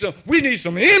 We need some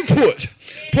input.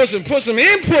 Put some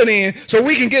input in so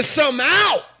we can get something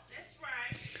out.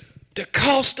 The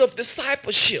cost of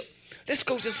discipleship. Let's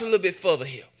go just a little bit further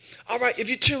here. All right, if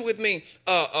you turn with me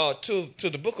to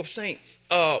the book of Saint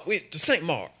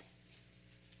Mark.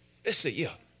 Let's see,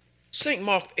 Saint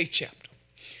Mark, 8th chapter.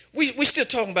 We still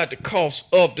talking about the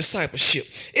cost of discipleship.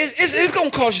 It's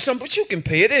going to cost you something, but you can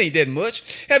pay it. It ain't that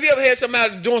much. Have you ever had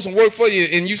somebody doing some work for you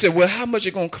and you said, well, how much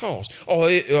it going to cost? Oh,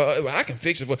 I can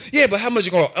fix it for you. Yeah, but how much it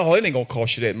going to, it ain't going to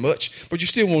cost you that much. But you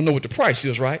still want to know what the price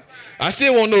is, right? I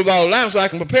still want to know about allowance so I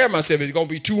can prepare myself. It's going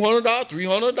to be $200,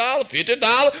 $300,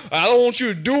 $50. I don't want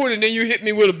you to do it and then you hit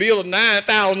me with a bill of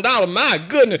 $9,000. My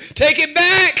goodness. Take it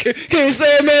back. Can you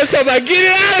say, man, somebody, get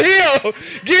it out of here.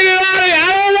 Get it out of here.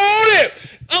 I don't want it.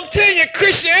 I'm telling you,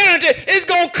 Christianity is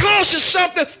going to cost you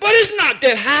something, but it's not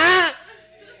that high.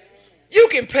 You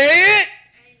can pay it.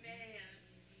 Amen.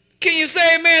 Can you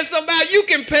say amen, somebody? You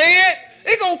can pay it.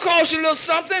 It's going to cost you a little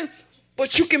something,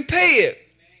 but you can pay it.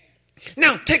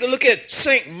 Now, take a look at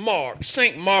St. Mark,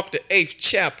 the 8th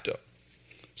chapter.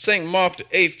 St. Mark, the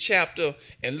 8th chapter,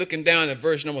 and looking down at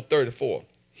verse number 34.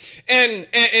 And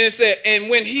it said, and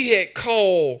when he had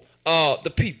called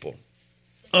the people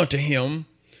unto him,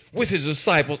 with his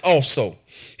disciples also,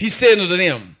 he said unto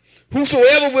them,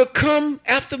 whosoever will come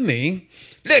after me,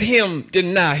 let him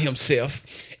deny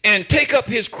himself and take up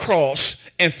his cross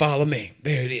and follow me.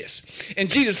 There it is. And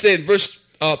Jesus said in verse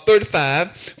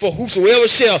 35, for whosoever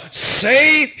shall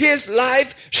save his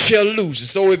life shall lose it.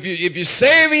 So if you're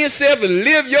saving yourself and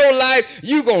live your life,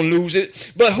 you're going to lose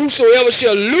it. But whosoever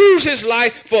shall lose his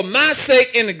life for my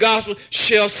sake in the gospel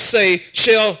shall save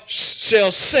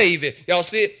it. Y'all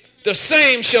see it? The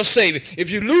same shall save it.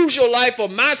 If you lose your life for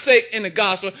my sake in the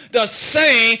gospel, the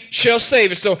same shall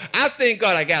save it. So I thank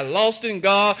God I got lost in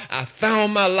God. I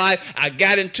found my life. I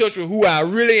got in touch with who I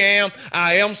really am.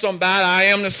 I am somebody. I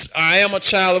am a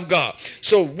child of God.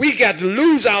 So we got to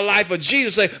lose our life for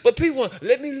Jesus' sake. But people want,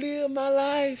 let me live my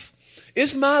life.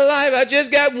 It's my life. I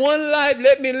just got one life.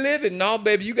 Let me live it. No,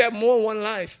 baby, you got more than one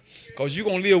life. Because you're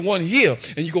going to live one here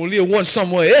and you're going to live one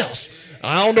somewhere else.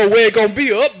 I don't know where it's going to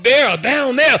be, up there or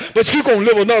down there, but you're going to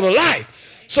live another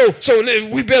life. So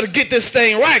we better get this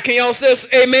thing right. Can y'all say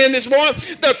amen this morning?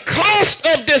 The cost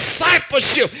of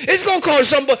discipleship. It's going to cost you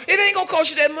something, but it ain't going to cost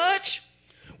you that much.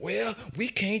 Well, we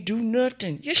can't do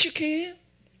nothing. Yes, you can.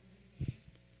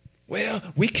 Well,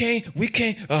 we can't.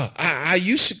 I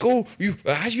used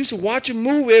to watch a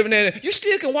movie every now and then. You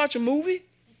still can watch a movie.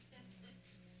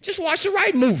 Just watch the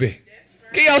right movie.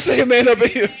 Can y'all say amen up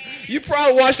here? You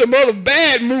probably watch some other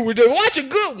bad movie. Watch a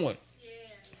good one.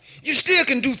 You still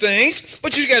can do things,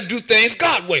 but you got to do things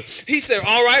God's way. He said,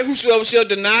 all right, whosoever shall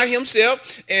deny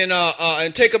himself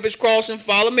and take up his cross and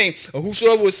follow me, or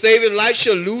whosoever will save his life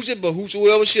shall lose it, but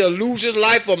whosoever shall lose his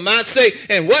life for my sake.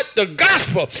 And what? The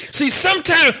gospel. See,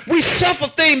 sometimes we suffer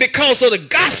things because of the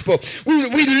gospel.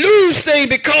 We lose things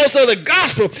because of the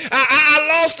gospel.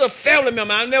 I lost a family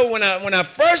member. I know when I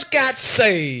first got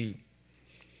saved,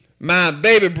 my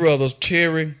baby brothers,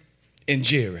 Terry and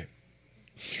Jerry.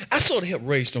 I sort of helped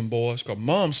raise them boys because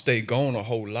mom stayed gone a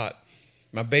whole lot.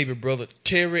 My baby brother,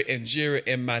 Terry and Jerry,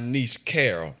 and my niece,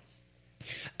 Carol.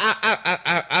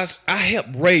 I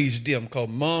helped raise them because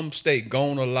mom stayed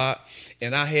gone a lot,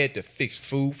 and I had to fix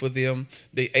food for them.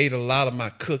 They ate a lot of my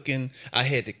cooking. I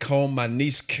had to comb my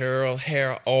niece Carol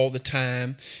hair all the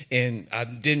time, and I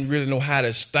didn't really know how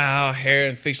to style hair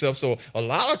and fix it up. So a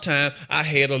lot of time I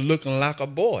had her looking like a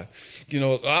boy. You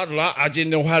know, I didn't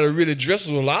know how to really dress.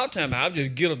 So a lot of time I would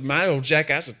just get my old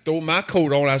jacket, I would throw my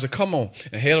coat on. I said, come on,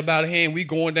 and held about a hand. We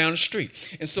going down the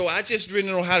street, and so I just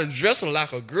didn't know how to dress her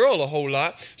like a girl a whole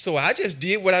lot. So I just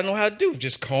did what I know how to do.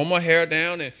 Just comb her hair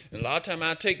down, and a lot of time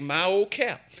I take my old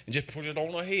cap and just put it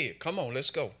on her head. Come on, let's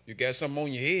go. You got something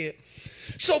on your head.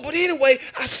 So, but anyway,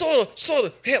 I sort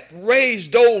of helped raise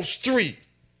those three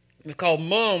because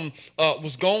mom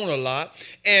was gone a lot.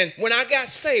 And when I got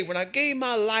saved, when I gave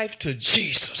my life to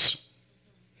Jesus,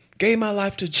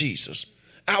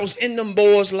 I was in them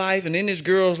boys' life and in this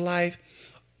girl's life,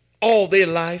 all their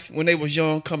life when they was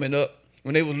young coming up.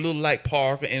 When they were little like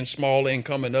Parker and smaller and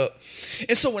coming up.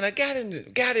 And so when I got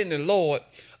in the Lord,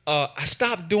 I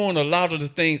stopped doing a lot of the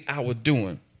things I was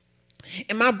doing.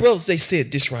 And my brothers, they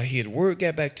said this right here. The word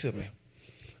got back to me.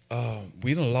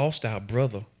 We done lost our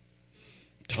brother.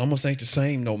 Thomas ain't the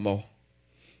same no more.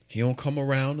 He don't come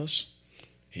around us.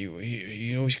 He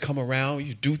come around,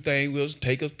 you do things with us,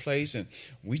 take us place. And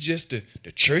we just,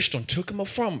 the church done took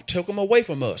him away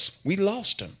from us. We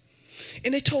lost him.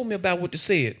 And they told me about what they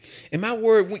said. And my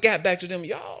word, we got back to them.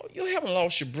 Y'all, you haven't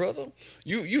lost your brother.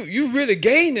 You really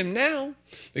gained him now.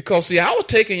 Because, see, I was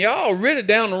taking y'all really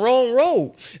down the wrong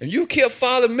road. And you kept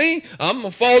following me. I'm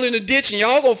going to fall in the ditch, and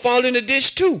y'all going to fall in the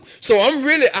ditch too. So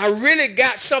I really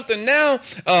got something now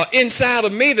inside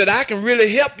of me that I can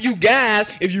really help you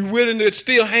guys if you're willing to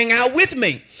still hang out with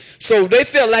me. So they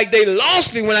felt like they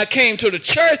lost me when I came to the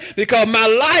church because my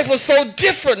life was so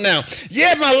different now.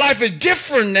 Yeah, my life is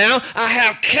different now. I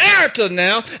have character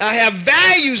now. I have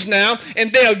values now.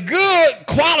 And they're good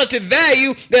quality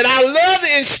value that I love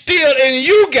to instill in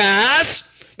you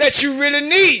guys that you really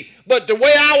need. But the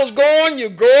way I was going, you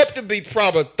grow up to be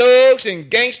probably thugs and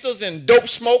gangsters and dope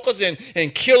smokers and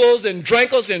killers and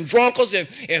drinkers and drunkards and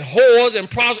whores and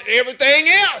prostitutes, everything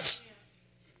else.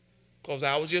 Because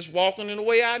I was just walking in the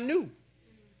way I knew.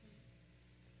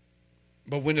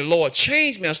 But when the Lord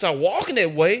changed me, I started walking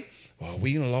that way. Well,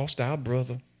 we done lost our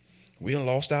brother. We done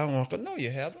lost our uncle. No,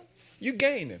 you haven't. You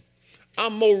gained him.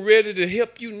 I'm more ready to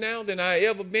help you now than I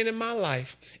ever been in my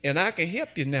life. And I can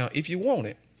help you now if you want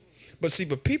it. But see,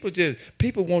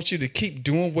 people want you to keep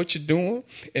doing what you're doing,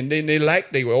 and then they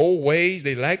like their old ways,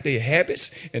 they like their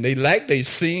habits, and they like their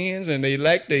sins, and they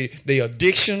like their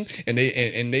addiction, and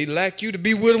they like you to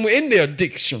be with them in their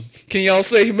addiction. Can y'all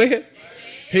say amen?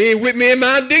 He ain't with me in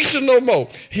my addiction no more.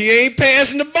 He ain't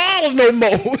passing the bottle no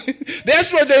more.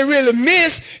 That's what they really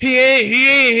miss. He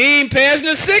ain't passing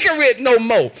the cigarette no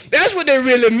more. That's what they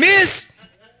really miss.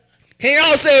 Can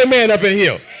y'all say amen up in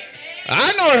here?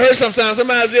 I know it hurts sometimes.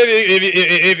 Somebody said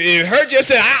if it hurt, just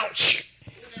say ouch.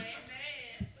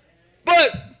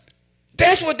 But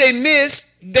that's what they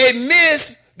miss. They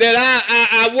miss that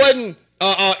I wasn't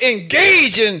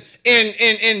engaging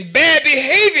in bad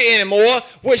behavior anymore,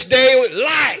 which they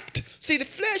liked. See, the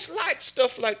flesh likes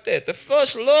stuff like that. The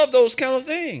flesh love those kind of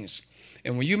things.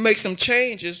 And when you make some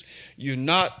changes, you're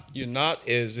not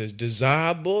as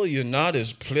desirable. You're not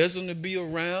as pleasant to be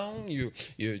around.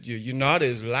 You're not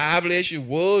as lively as you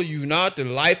were. You're not the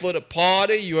life of the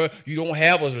party. You don't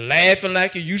have us laughing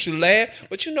like you used to laugh.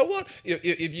 But you know what?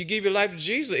 If you give your life to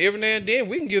Jesus, every now and then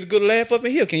we can get a good laugh up in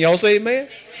here. Can y'all say amen?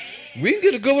 We can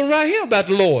get a good one right here about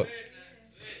the Lord.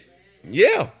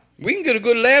 Yeah. We can get a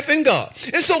good laugh in God.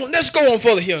 And so let's go on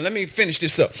further here. Let me finish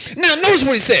this up. Now, notice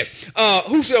what he said.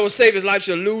 Whosoever save his life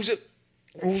shall lose it.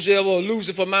 Whosoever will lose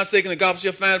it for my sake and the gospel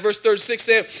shall find it. Verse 36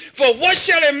 said, for what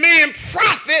shall a man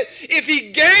profit if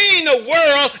he gain the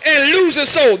world and lose his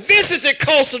soul? This is the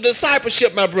cost of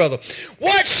discipleship, my brother.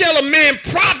 What shall a man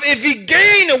profit if he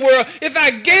gain the world, if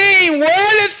I gain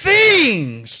worldly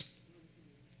things?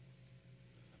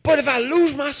 But if I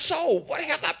lose my soul, what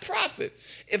have I profit?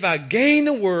 If I gain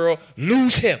the world,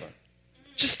 lose heaven.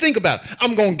 Just think about it.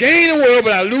 I'm going to gain the world,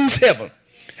 but I lose heaven.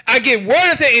 I get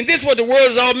worldly things, and this is what the world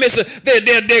is all missing. They're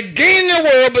gaining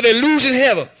the world, but they're losing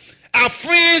heaven. Our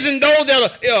friends and those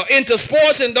that are into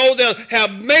sports and those that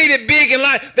have made it big in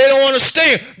life, they don't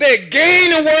understand. They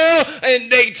gain the world and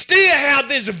they still have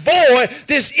this void,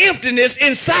 this emptiness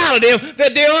inside of them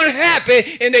that they're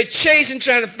unhappy and they're chasing,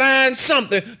 trying to find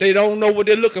something. They don't know what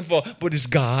they're looking for, but it's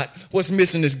God. What's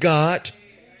missing is God.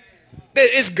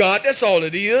 It's God. That's all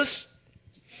it is.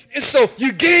 And so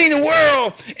you gain the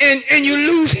world and you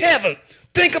lose heaven.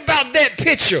 Think about that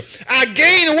picture. I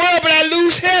gain the world, but I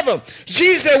lose heaven.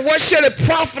 Jesus said, what shall it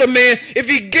profit a man if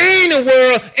he gain the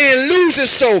world and lose his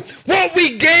soul? What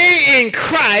we gain in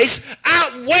Christ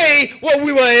outweigh what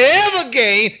we will ever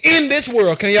gain in this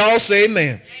world. Can y'all say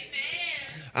amen? Amen.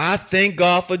 I thank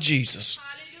God for Jesus.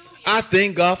 Hallelujah. I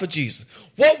thank God for Jesus.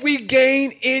 What we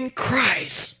gain in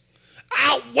Christ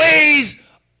outweighs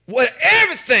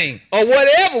everything or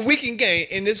whatever we can gain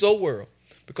in this old world,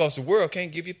 because the world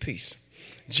can't give you peace.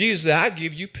 Jesus said, I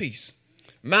give you peace.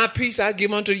 My peace I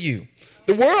give unto you.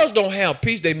 The world don't have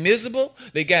peace. They miserable.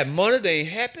 They got money. They ain't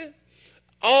happy.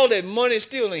 All that money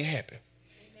still ain't happy.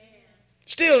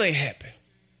 Still ain't happy.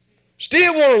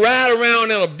 Still want to ride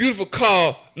around in a beautiful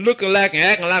car looking like and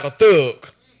acting like a thug.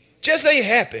 Just ain't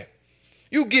happy.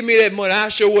 You give me that money, I'll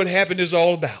show what happiness is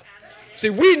all about. See,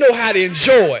 we know how to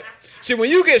enjoy it. See, when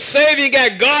you get saved, you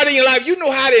got God in your life, you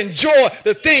know how to enjoy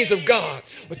the things of God.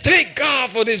 But thank God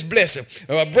for this blessing.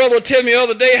 My brother was telling me the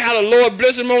other day how the Lord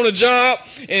blessed him on the job.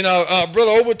 And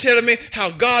Brother Ober telling me how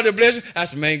God had blessed him. I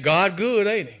said, man, God good,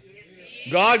 ain't he?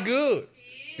 God good.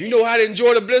 You know how to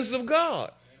enjoy the blessings of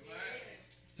God.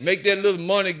 Make that little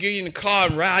money, get you in the car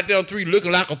and ride down the street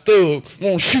looking like a thug.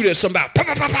 Want to shoot at somebody. Pow,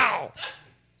 pow, pow, pow.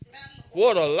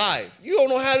 What a life. You don't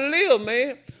know how to live,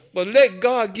 man. But let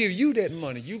God give you that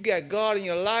money. You got God in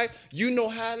your life. You know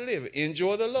how to live it.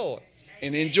 Enjoy the Lord.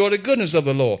 And enjoy the goodness of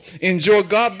the Lord. Enjoy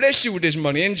God bless you with this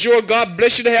money. Enjoy God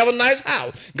bless you to have a nice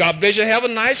house. God bless you to have a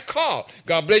nice car.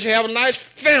 God bless you to have a nice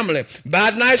family.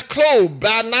 Buy nice clothes.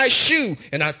 Buy a nice shoe.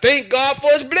 And I thank God for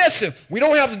his blessing. We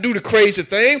don't have to do the crazy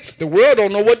thing. The world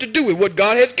don't know what to do with what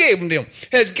God has given them.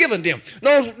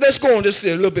 No, let's go on just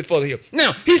a little bit further here.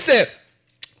 Now, he said,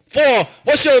 for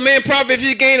what shall a man profit if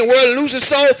he gain the world and lose his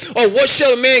soul? Or what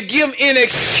shall a man give in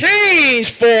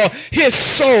exchange for his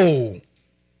soul?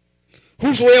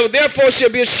 Whosoever therefore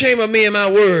shall be ashamed of me and my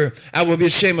word, I will be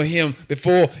ashamed of him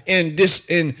before in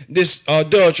this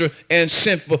adultery and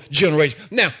sinful generation.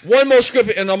 Now, one more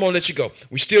scripture and I'm going to let you go.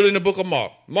 We're still in the book of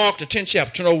Mark. Mark, the 10th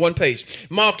chapter. Turn over one page.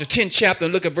 Mark, the 10th chapter,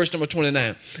 and look at verse number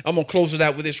 29. I'm going to close it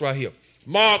out with this right here.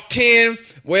 Mark 10,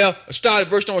 start at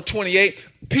verse number 28.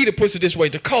 Peter puts it this way,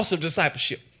 the cost of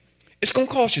discipleship. It's going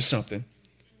to cost you something,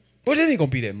 but it ain't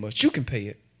going to be that much. You can pay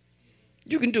it.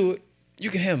 You can do it. You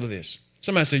can handle this.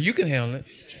 Somebody said, you can handle it.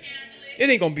 It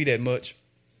ain't going to be that much.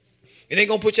 It ain't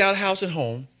going to put you out of house and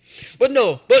home. But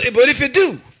if it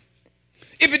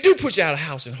do put you out of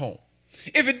house and home,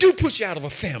 if it do put you out of a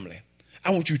family, I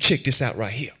want you to check this out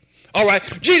right here. All right.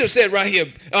 Jesus said right here,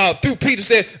 through Peter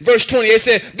said, verse 28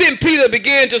 said, then Peter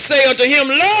began to say unto him,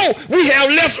 lo, we have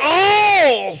left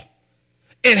all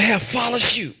and have followed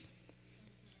you.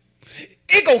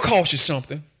 It going to cost you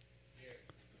something.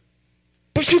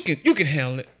 But you can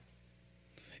handle it.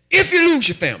 If you lose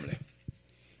your family,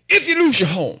 if you lose your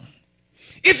home,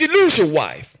 if you lose your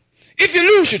wife, if you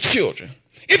lose your children,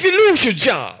 if you lose your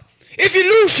job, if you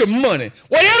lose your money,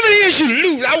 whatever it is you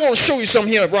lose, I want to show you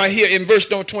something here right here in verse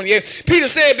number 28. Peter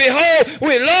said, behold,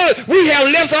 Lord, we have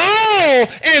left all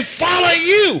and follow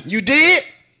you. You did?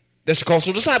 That's the cost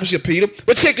of discipleship, Peter.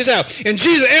 But check this out. And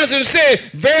Jesus answered and said,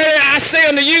 verily I say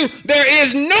unto you, there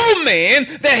is no man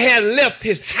that hath left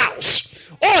his house,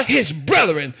 or his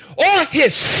brethren, or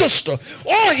his sister,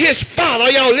 or his father,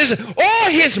 y'all listen, or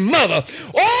his mother,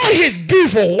 or his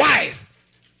beautiful wife,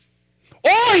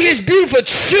 or his beautiful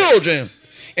children,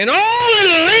 and all of the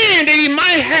land that he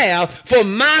might have for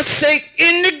my sake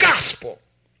in the gospel.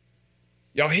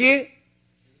 Y'all hear?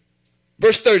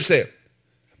 Verse 30 said,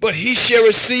 but he shall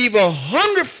receive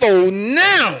 100-fold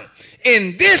now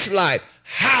in this life,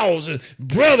 houses,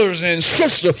 brothers and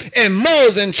sisters, and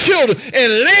mothers and children,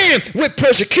 and land with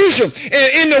persecution,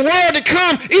 and in the world to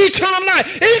come, eternal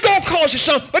life. It's going to cost you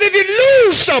something, but if you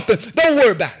lose something, don't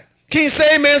worry about it. Can you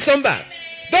say amen, somebody? Amen.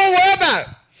 Don't worry about it.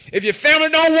 If your family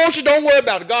don't want you, don't worry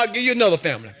about it. God give you another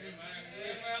family.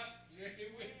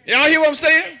 Y'all hear what I'm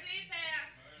saying?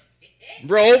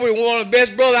 Bro, Obi, one of the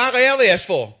best brothers I could ever ask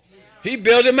for. He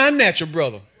better than my natural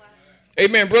brother.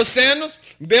 Amen. Brother Sanders,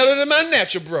 better than my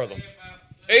natural brother.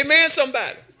 Amen,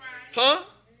 somebody. Huh?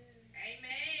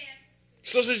 Amen.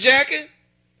 Sister Jackie,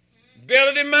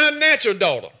 better than my natural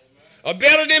daughter. are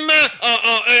better than my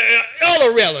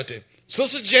other relative.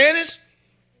 Sister Janice,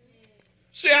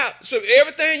 see how, so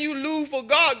everything you lose for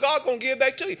God, God going to give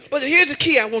back to you. But here's the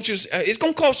key I want you to, it's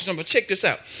going to cost you something, but check this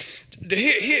out.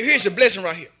 Here's the blessing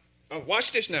right here.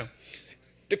 Watch this now.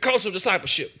 The cost of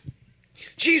discipleship.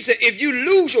 Jesus said, if you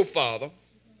lose your father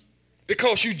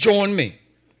because you join me,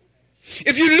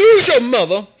 if you lose your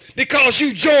mother because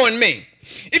you join me,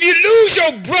 if you lose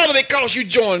your brother because you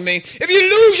join me, if you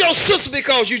lose your sister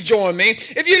because you join me,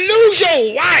 if you lose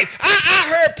your wife,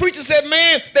 I heard preachers say,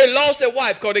 man, they lost their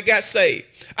wife because they got saved.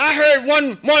 I heard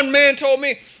one man told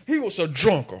me he was a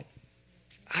drunkard.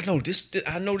 I know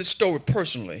this story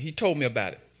personally. He told me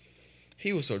about it.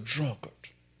 He was a drunkard.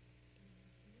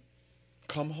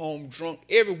 Come home drunk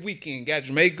every weekend. Got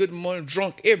made good money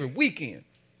drunk every weekend.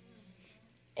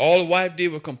 All the wife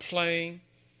did was complain.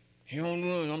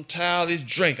 I'm tired of this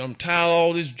drinking. I'm tired of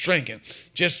all this drinking.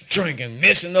 Just drinking,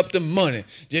 messing up the money.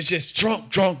 Just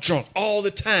drunk all the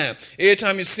time. Every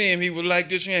time you see him, he was like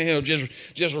this,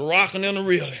 just rocking in the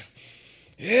railing.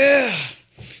 Yeah,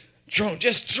 drunk,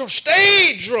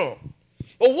 stayed drunk.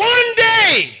 But one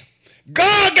day,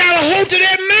 God got a hold of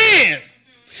that man,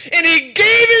 and he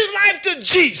gave his life to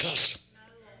Jesus.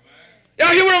 Y'all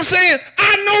hear what I'm saying?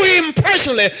 I know him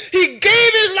personally. He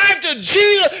gave his life to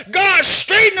Jesus. God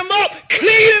straightened him up,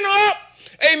 cleaned him up.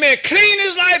 Amen. Cleaned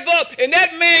his life up. And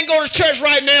that man goes to church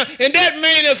right now. And that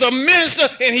man is a minister.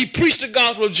 And he preached the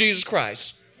gospel of Jesus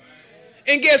Christ.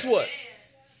 And guess what?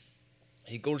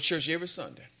 He go to church every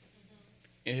Sunday.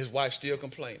 And his wife still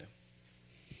complaining.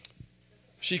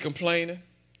 She complaining.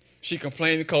 She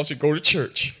complaining because she go to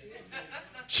church.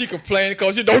 She complaining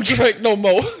because he don't drink no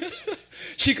more.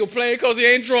 She complained because he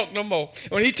ain't drunk no more.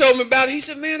 When he told me about it, he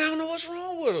said, man, I don't know what's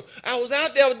wrong with her. I was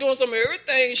out there doing some of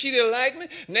everything, and she didn't like me.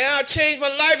 Now I changed my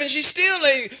life, and she's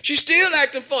still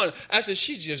acting funny. I said,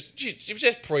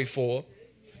 just pray for her.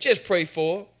 Just pray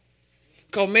for her.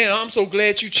 Because, man, I'm so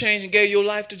glad you changed and gave your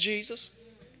life to Jesus.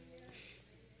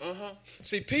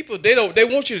 See, people, they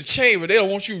want you to change, but they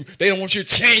don't want you to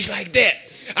change like that.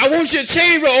 I want you to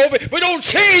change, but don't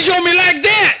change on me like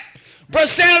that. Brother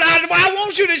Sandler, I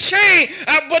want you to change,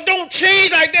 but don't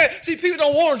change like that. See, people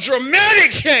don't want a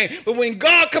dramatic change. But when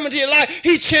God comes into your life,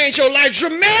 he changed your life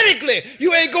dramatically.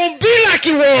 You ain't going to be like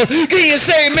you was. Can you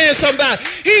say amen, somebody?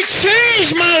 He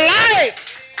changed my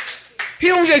life. He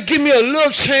don't just give me a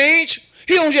little change.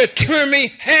 He don't just turn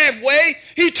me halfway.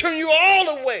 He turn you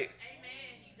all the way. Amen,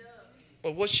 he does.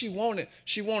 But what she wanted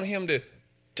him to,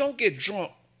 don't get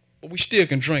drunk, but we still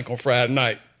can drink on Friday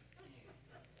night.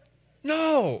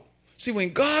 No. See,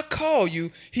 when God called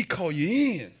you, he called you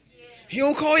in. Yeah. He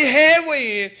don't call you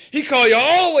halfway in. He called you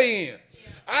all the way in. Yeah.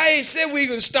 I ain't said we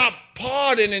can stop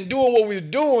partying and doing what we're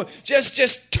doing.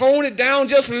 Just tone it down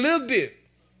just a little bit.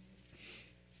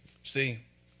 See,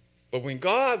 but when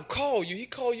God called you, he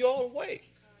called you all the way.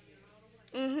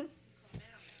 Mm-hmm.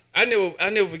 I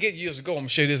never forget years ago. I'm going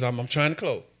to share this. I'm trying to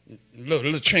close. A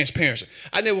little transparency.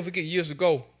 I never forget years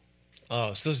ago.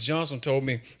 Sister Johnson told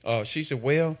me, she said,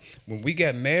 well, when we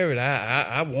got married,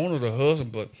 I wanted a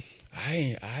husband, but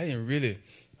I didn't really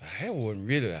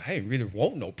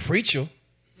want no preacher.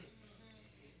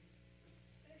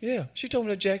 Yeah, she told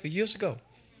me that, Jackie, years ago.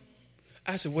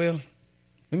 I said, well,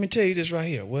 let me tell you this right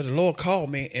here. Well, the Lord called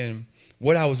me, and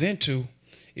what I was into,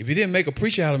 if he didn't make a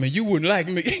preacher out of me, you wouldn't like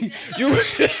me.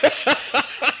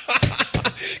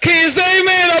 Can you say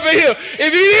amen up in here?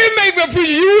 If you didn't make me a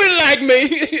preacher, you wouldn't like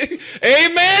me.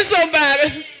 Amen,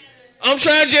 somebody. I'm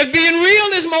trying to just being real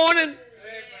this morning.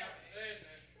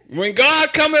 When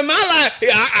God come in my life,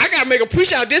 I got to make a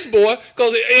preacher out of this boy,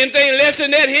 because anything less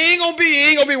than that, he ain't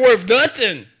gonna be worth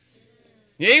nothing.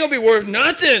 He ain't going to be worth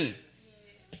nothing.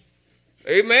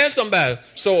 Amen, somebody.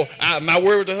 So my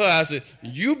word to her, I said,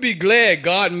 you be glad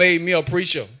God made me a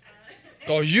preacher,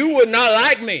 because you would not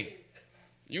like me.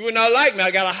 You would not like me.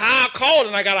 I got a high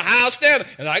calling. I got a high standard.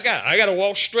 And I got to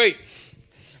walk straight.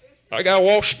 I got to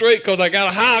walk straight because I got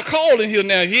a high calling here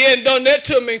now. If he hadn't done that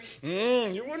to me,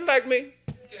 you wouldn't like me.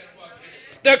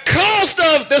 The cost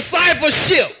of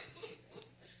discipleship.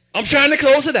 I'm trying to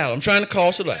close it out.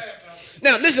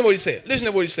 Now, listen to what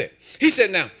he said. He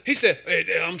said,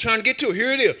 I'm trying to get to it.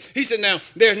 Here it is. He said, now,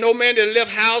 there's no man that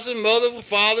left house and mother,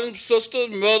 father and sister,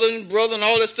 mother and brother and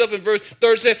all that stuff in verse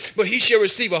 30 said, but he shall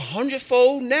receive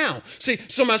 100-fold now. See,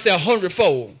 somebody say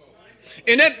 100-fold.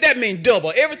 And that means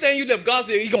double. Everything you left, God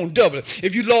said he's going to double it.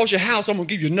 If you lost your house, I'm going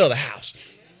to give you another house.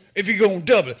 If you're going to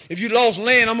double it. If you lost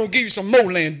land, I'm going to give you some more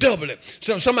land. Double it.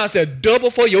 Somebody said, double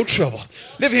for your trouble.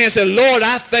 Lift your hand and say, Lord,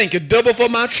 I thank you. Double for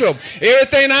my trouble.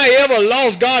 Everything I ever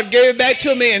lost, God gave it back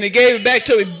to me, and he gave it back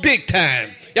to me big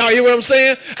time. Y'all hear what I'm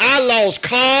saying? I lost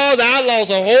cars. I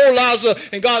lost a whole lot of stuff.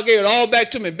 And God gave it all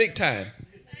back to me big time.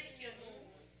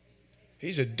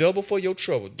 He said, double for your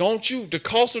trouble. Don't you, the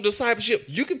cost of discipleship,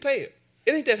 you can pay it.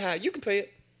 It ain't that high. You can pay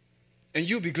it. And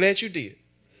you'll be glad you did.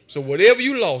 So whatever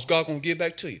you lost, God going to give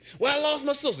back to you. Well, I lost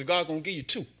my sister. God going to give you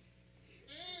two.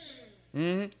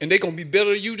 And they're going to be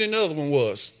better than you than the other one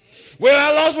was. Well,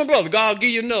 I lost my brother. God will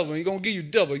give you another one. He's going to give you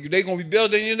double. They're going to be better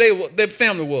than their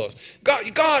family was.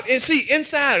 God, and see,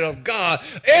 inside of God,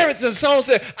 everything, someone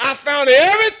said, I found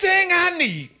everything I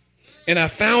need. And I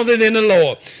found it in the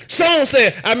Lord. Someone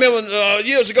said, I remember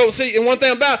years ago, see, and one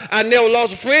thing about it, I never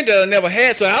lost a friend that I never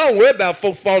had, so I don't worry about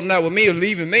folks falling out with me or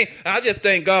leaving me. I just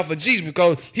thank God for Jesus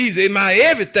because he's in my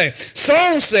everything.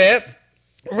 Someone said,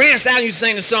 Rance Allen used to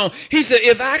sing the song. He said,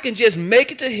 if I can just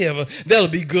make it to heaven, that'll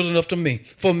be good enough for me.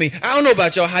 I don't know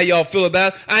about y'all, how y'all feel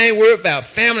about it. I ain't worried about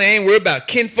family. I ain't worried about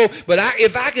kinfolk. But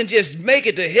if I can just make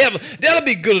it to heaven, that'll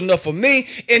be good enough for me.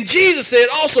 And Jesus said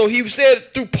also, he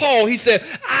said through Paul, he said,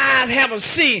 eyes haven't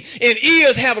seen and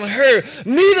ears haven't heard.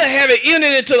 Neither have it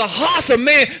entered into the hearts of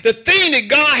man the thing that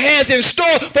God has in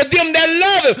store for them that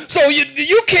love him. So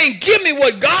you can't give me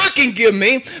what God can give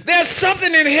me. There's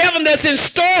something in heaven that's in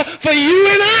store for you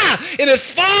and I. It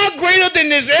is far greater than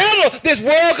this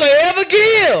world could ever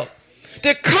give.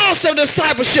 The cost of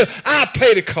discipleship, I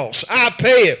pay the cost. I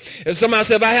pay it. If somebody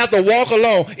said, if I have to walk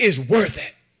alone, it's worth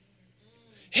it.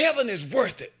 Heaven is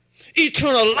worth it.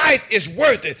 Eternal life is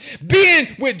worth it. Being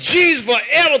with Jesus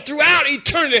forever throughout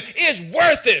eternity is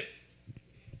worth it.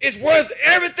 It's worth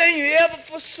everything you ever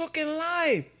forsook in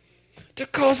life. The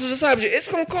cost of discipleship, it's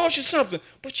going to cost you something,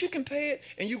 but you can pay it,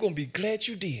 and you're going to be glad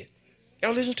you did.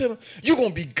 Y'all listen to me? You're going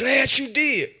to be glad you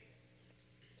did.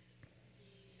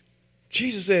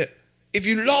 Jesus said, if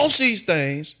you lost these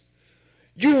things,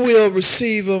 you will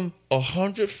receive them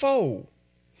 100-fold.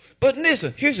 But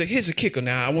listen, here's a kicker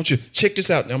now. I want you to check this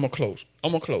out. Now I'm going to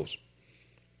close.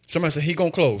 Somebody said, he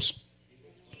going to close.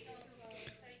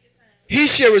 He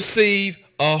shall receive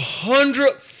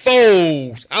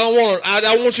 100-fold.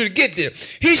 I want you to get there.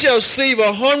 He shall receive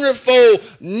 100-fold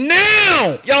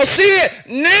now. Y'all see it?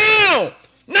 Now.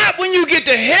 Not when you get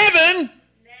to heaven.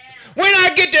 When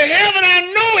I get to heaven, I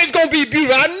know it's going to be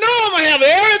beautiful. I know I'm going to have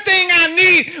everything I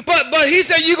need. But he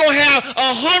said you're going to have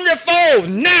 100-fold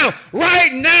now,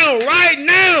 right now, right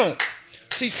now.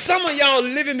 See, some of y'all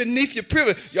living beneath your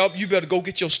privilege. Y'all, you better go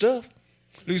get your stuff.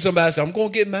 Look at somebody say, I'm going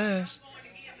to get mine.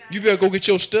 You better go get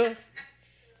your stuff.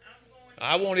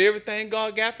 I want everything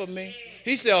God got for me.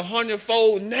 He said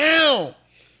 100-fold now.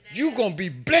 You're going to be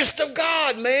blessed of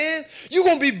God, man. You're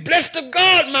going to be blessed of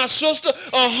God, my sister.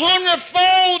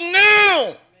 100-fold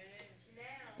now.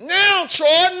 Now, Troy,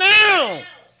 now.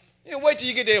 You wait till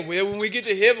you get there. Well, when we get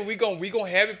to heaven, we're going to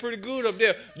have it pretty good up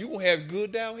there. You're going to have it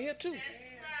good down here, too.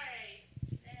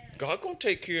 God going to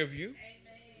take care of you.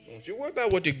 Don't you worry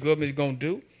about what the government's going to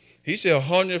do. He said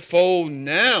 100-fold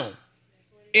now.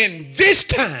 In this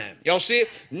time, y'all see it?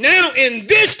 Now in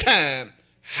this time,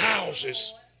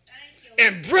 houses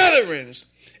and brethren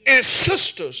and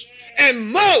sisters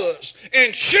and mothers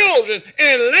and children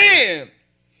and land.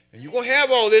 And you're going to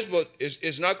have all this, but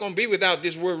it's not going to be without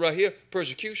this word right here,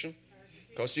 persecution.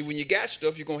 Because see, when you got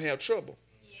stuff, you're going to have trouble.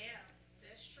 Yeah,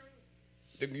 that's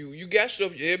true. You got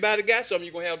stuff, everybody got something,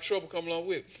 you're going to have trouble coming along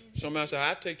with it. Somebody say,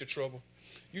 I take the trouble.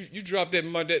 You drop that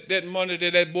money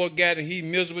that boy got and he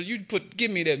miserable. Give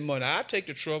me that money. I take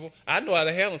the trouble. I know how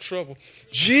to handle trouble.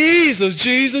 Jesus.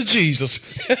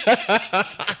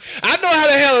 I know how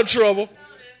to handle trouble.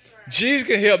 Jesus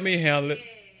can help me handle it.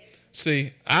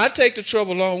 See, I take the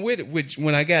trouble along with it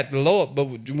when I got the Lord. But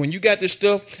when you got this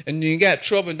stuff and you got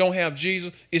trouble and don't have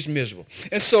Jesus, it's miserable.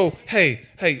 And so, hey,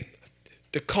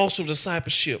 the cost of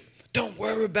discipleship. Don't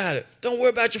worry about it. Don't worry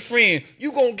about your friend.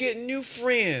 You're going to get new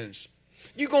friends.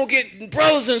 You're going to get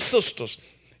brothers and sisters.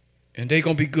 And they're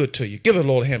going to be good to you. Give the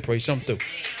Lord a hand praise. I'm through.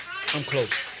 I'm close.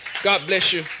 God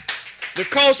bless you. The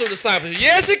cost of discipleship.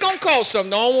 Yes, it's going to cost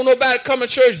something. I don't want nobody to come to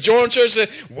church, join church, and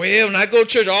say, well, when I go to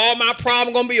church, all my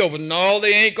problems going to be over. No,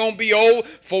 they ain't going to be over.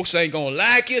 Folks ain't going to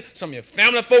like you. Some of your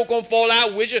family folk going to fall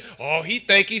out with you. Oh, he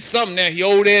think he's something now. He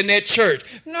over there in that church.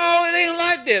 No, it ain't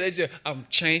like that. It's just, I'm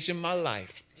changing my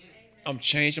life. I'm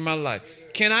changing my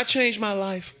life. Can I change my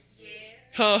life?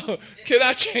 Can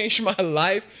I change my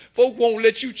life? Folk won't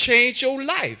let you change your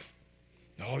life.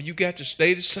 No, you got to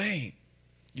stay the same.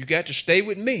 You got to stay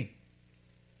with me.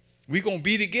 We're going to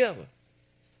be together.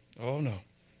 Oh, no.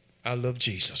 I love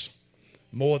Jesus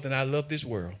more than I love this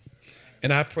world.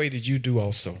 And I pray that you do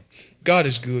also. God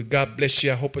is good. God bless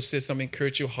you. I hope it said something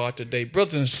encourage your heart today.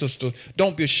 Brothers and sisters,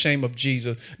 don't be ashamed of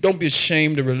Jesus. Don't be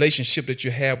ashamed of the relationship that you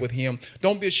have with him.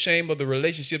 Don't be ashamed of the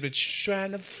relationship that you're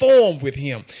trying to form with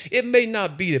him. It may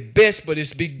not be the best, but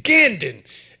it's beginning.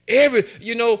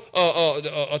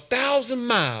 1,000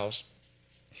 miles,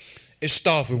 it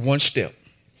starts with one step.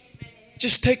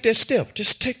 Just take that step.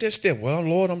 Just take that step. Well,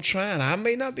 Lord, I'm trying. I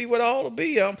may not be what I ought to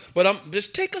be, but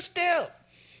just take a step.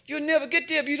 You'll never get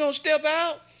there if you don't step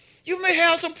out. You may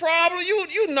have some problem.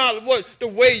 You're not the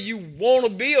way you want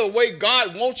to be or the way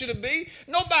God wants you to be.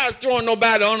 Nobody's throwing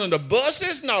nobody under the bus.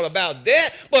 It's not about that.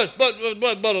 But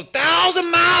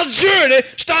 1,000 miles journey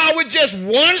start with just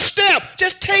one step.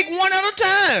 Just take one at a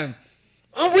time.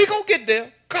 And we gonna get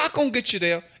there. God gonna get you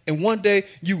there. And one day,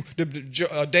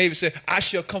 David said, "I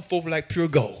shall come forth like pure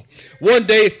gold." One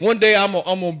day, I'm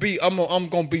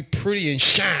gonna be pretty and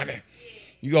shining.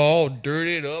 You all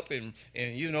dirtied up and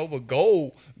but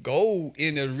gold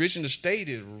in the original state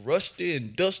is rusty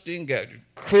and dusty and got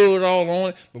crud all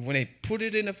on it. But when they put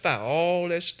it in the fire, all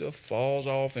that stuff falls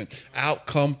off and out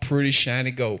come pretty shiny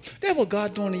gold. That's what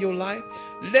God doing in your life.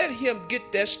 Let him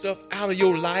get that stuff out of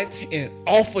your life and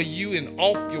offer you and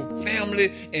off your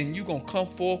family, and you're going to come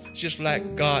forth just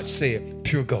like God said,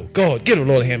 pure gold. God, give the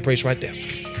Lord a hand praise right there.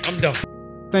 I'm done.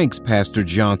 Thanks, Pastor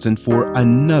Johnson, for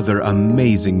another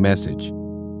amazing message.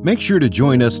 Make sure to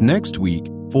join us next week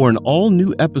for an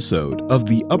all-new episode of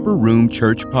the Upper Room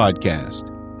Church Podcast.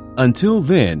 Until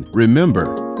then,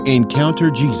 remember,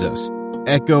 encounter Jesus,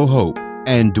 echo hope,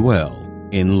 and dwell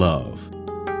in love.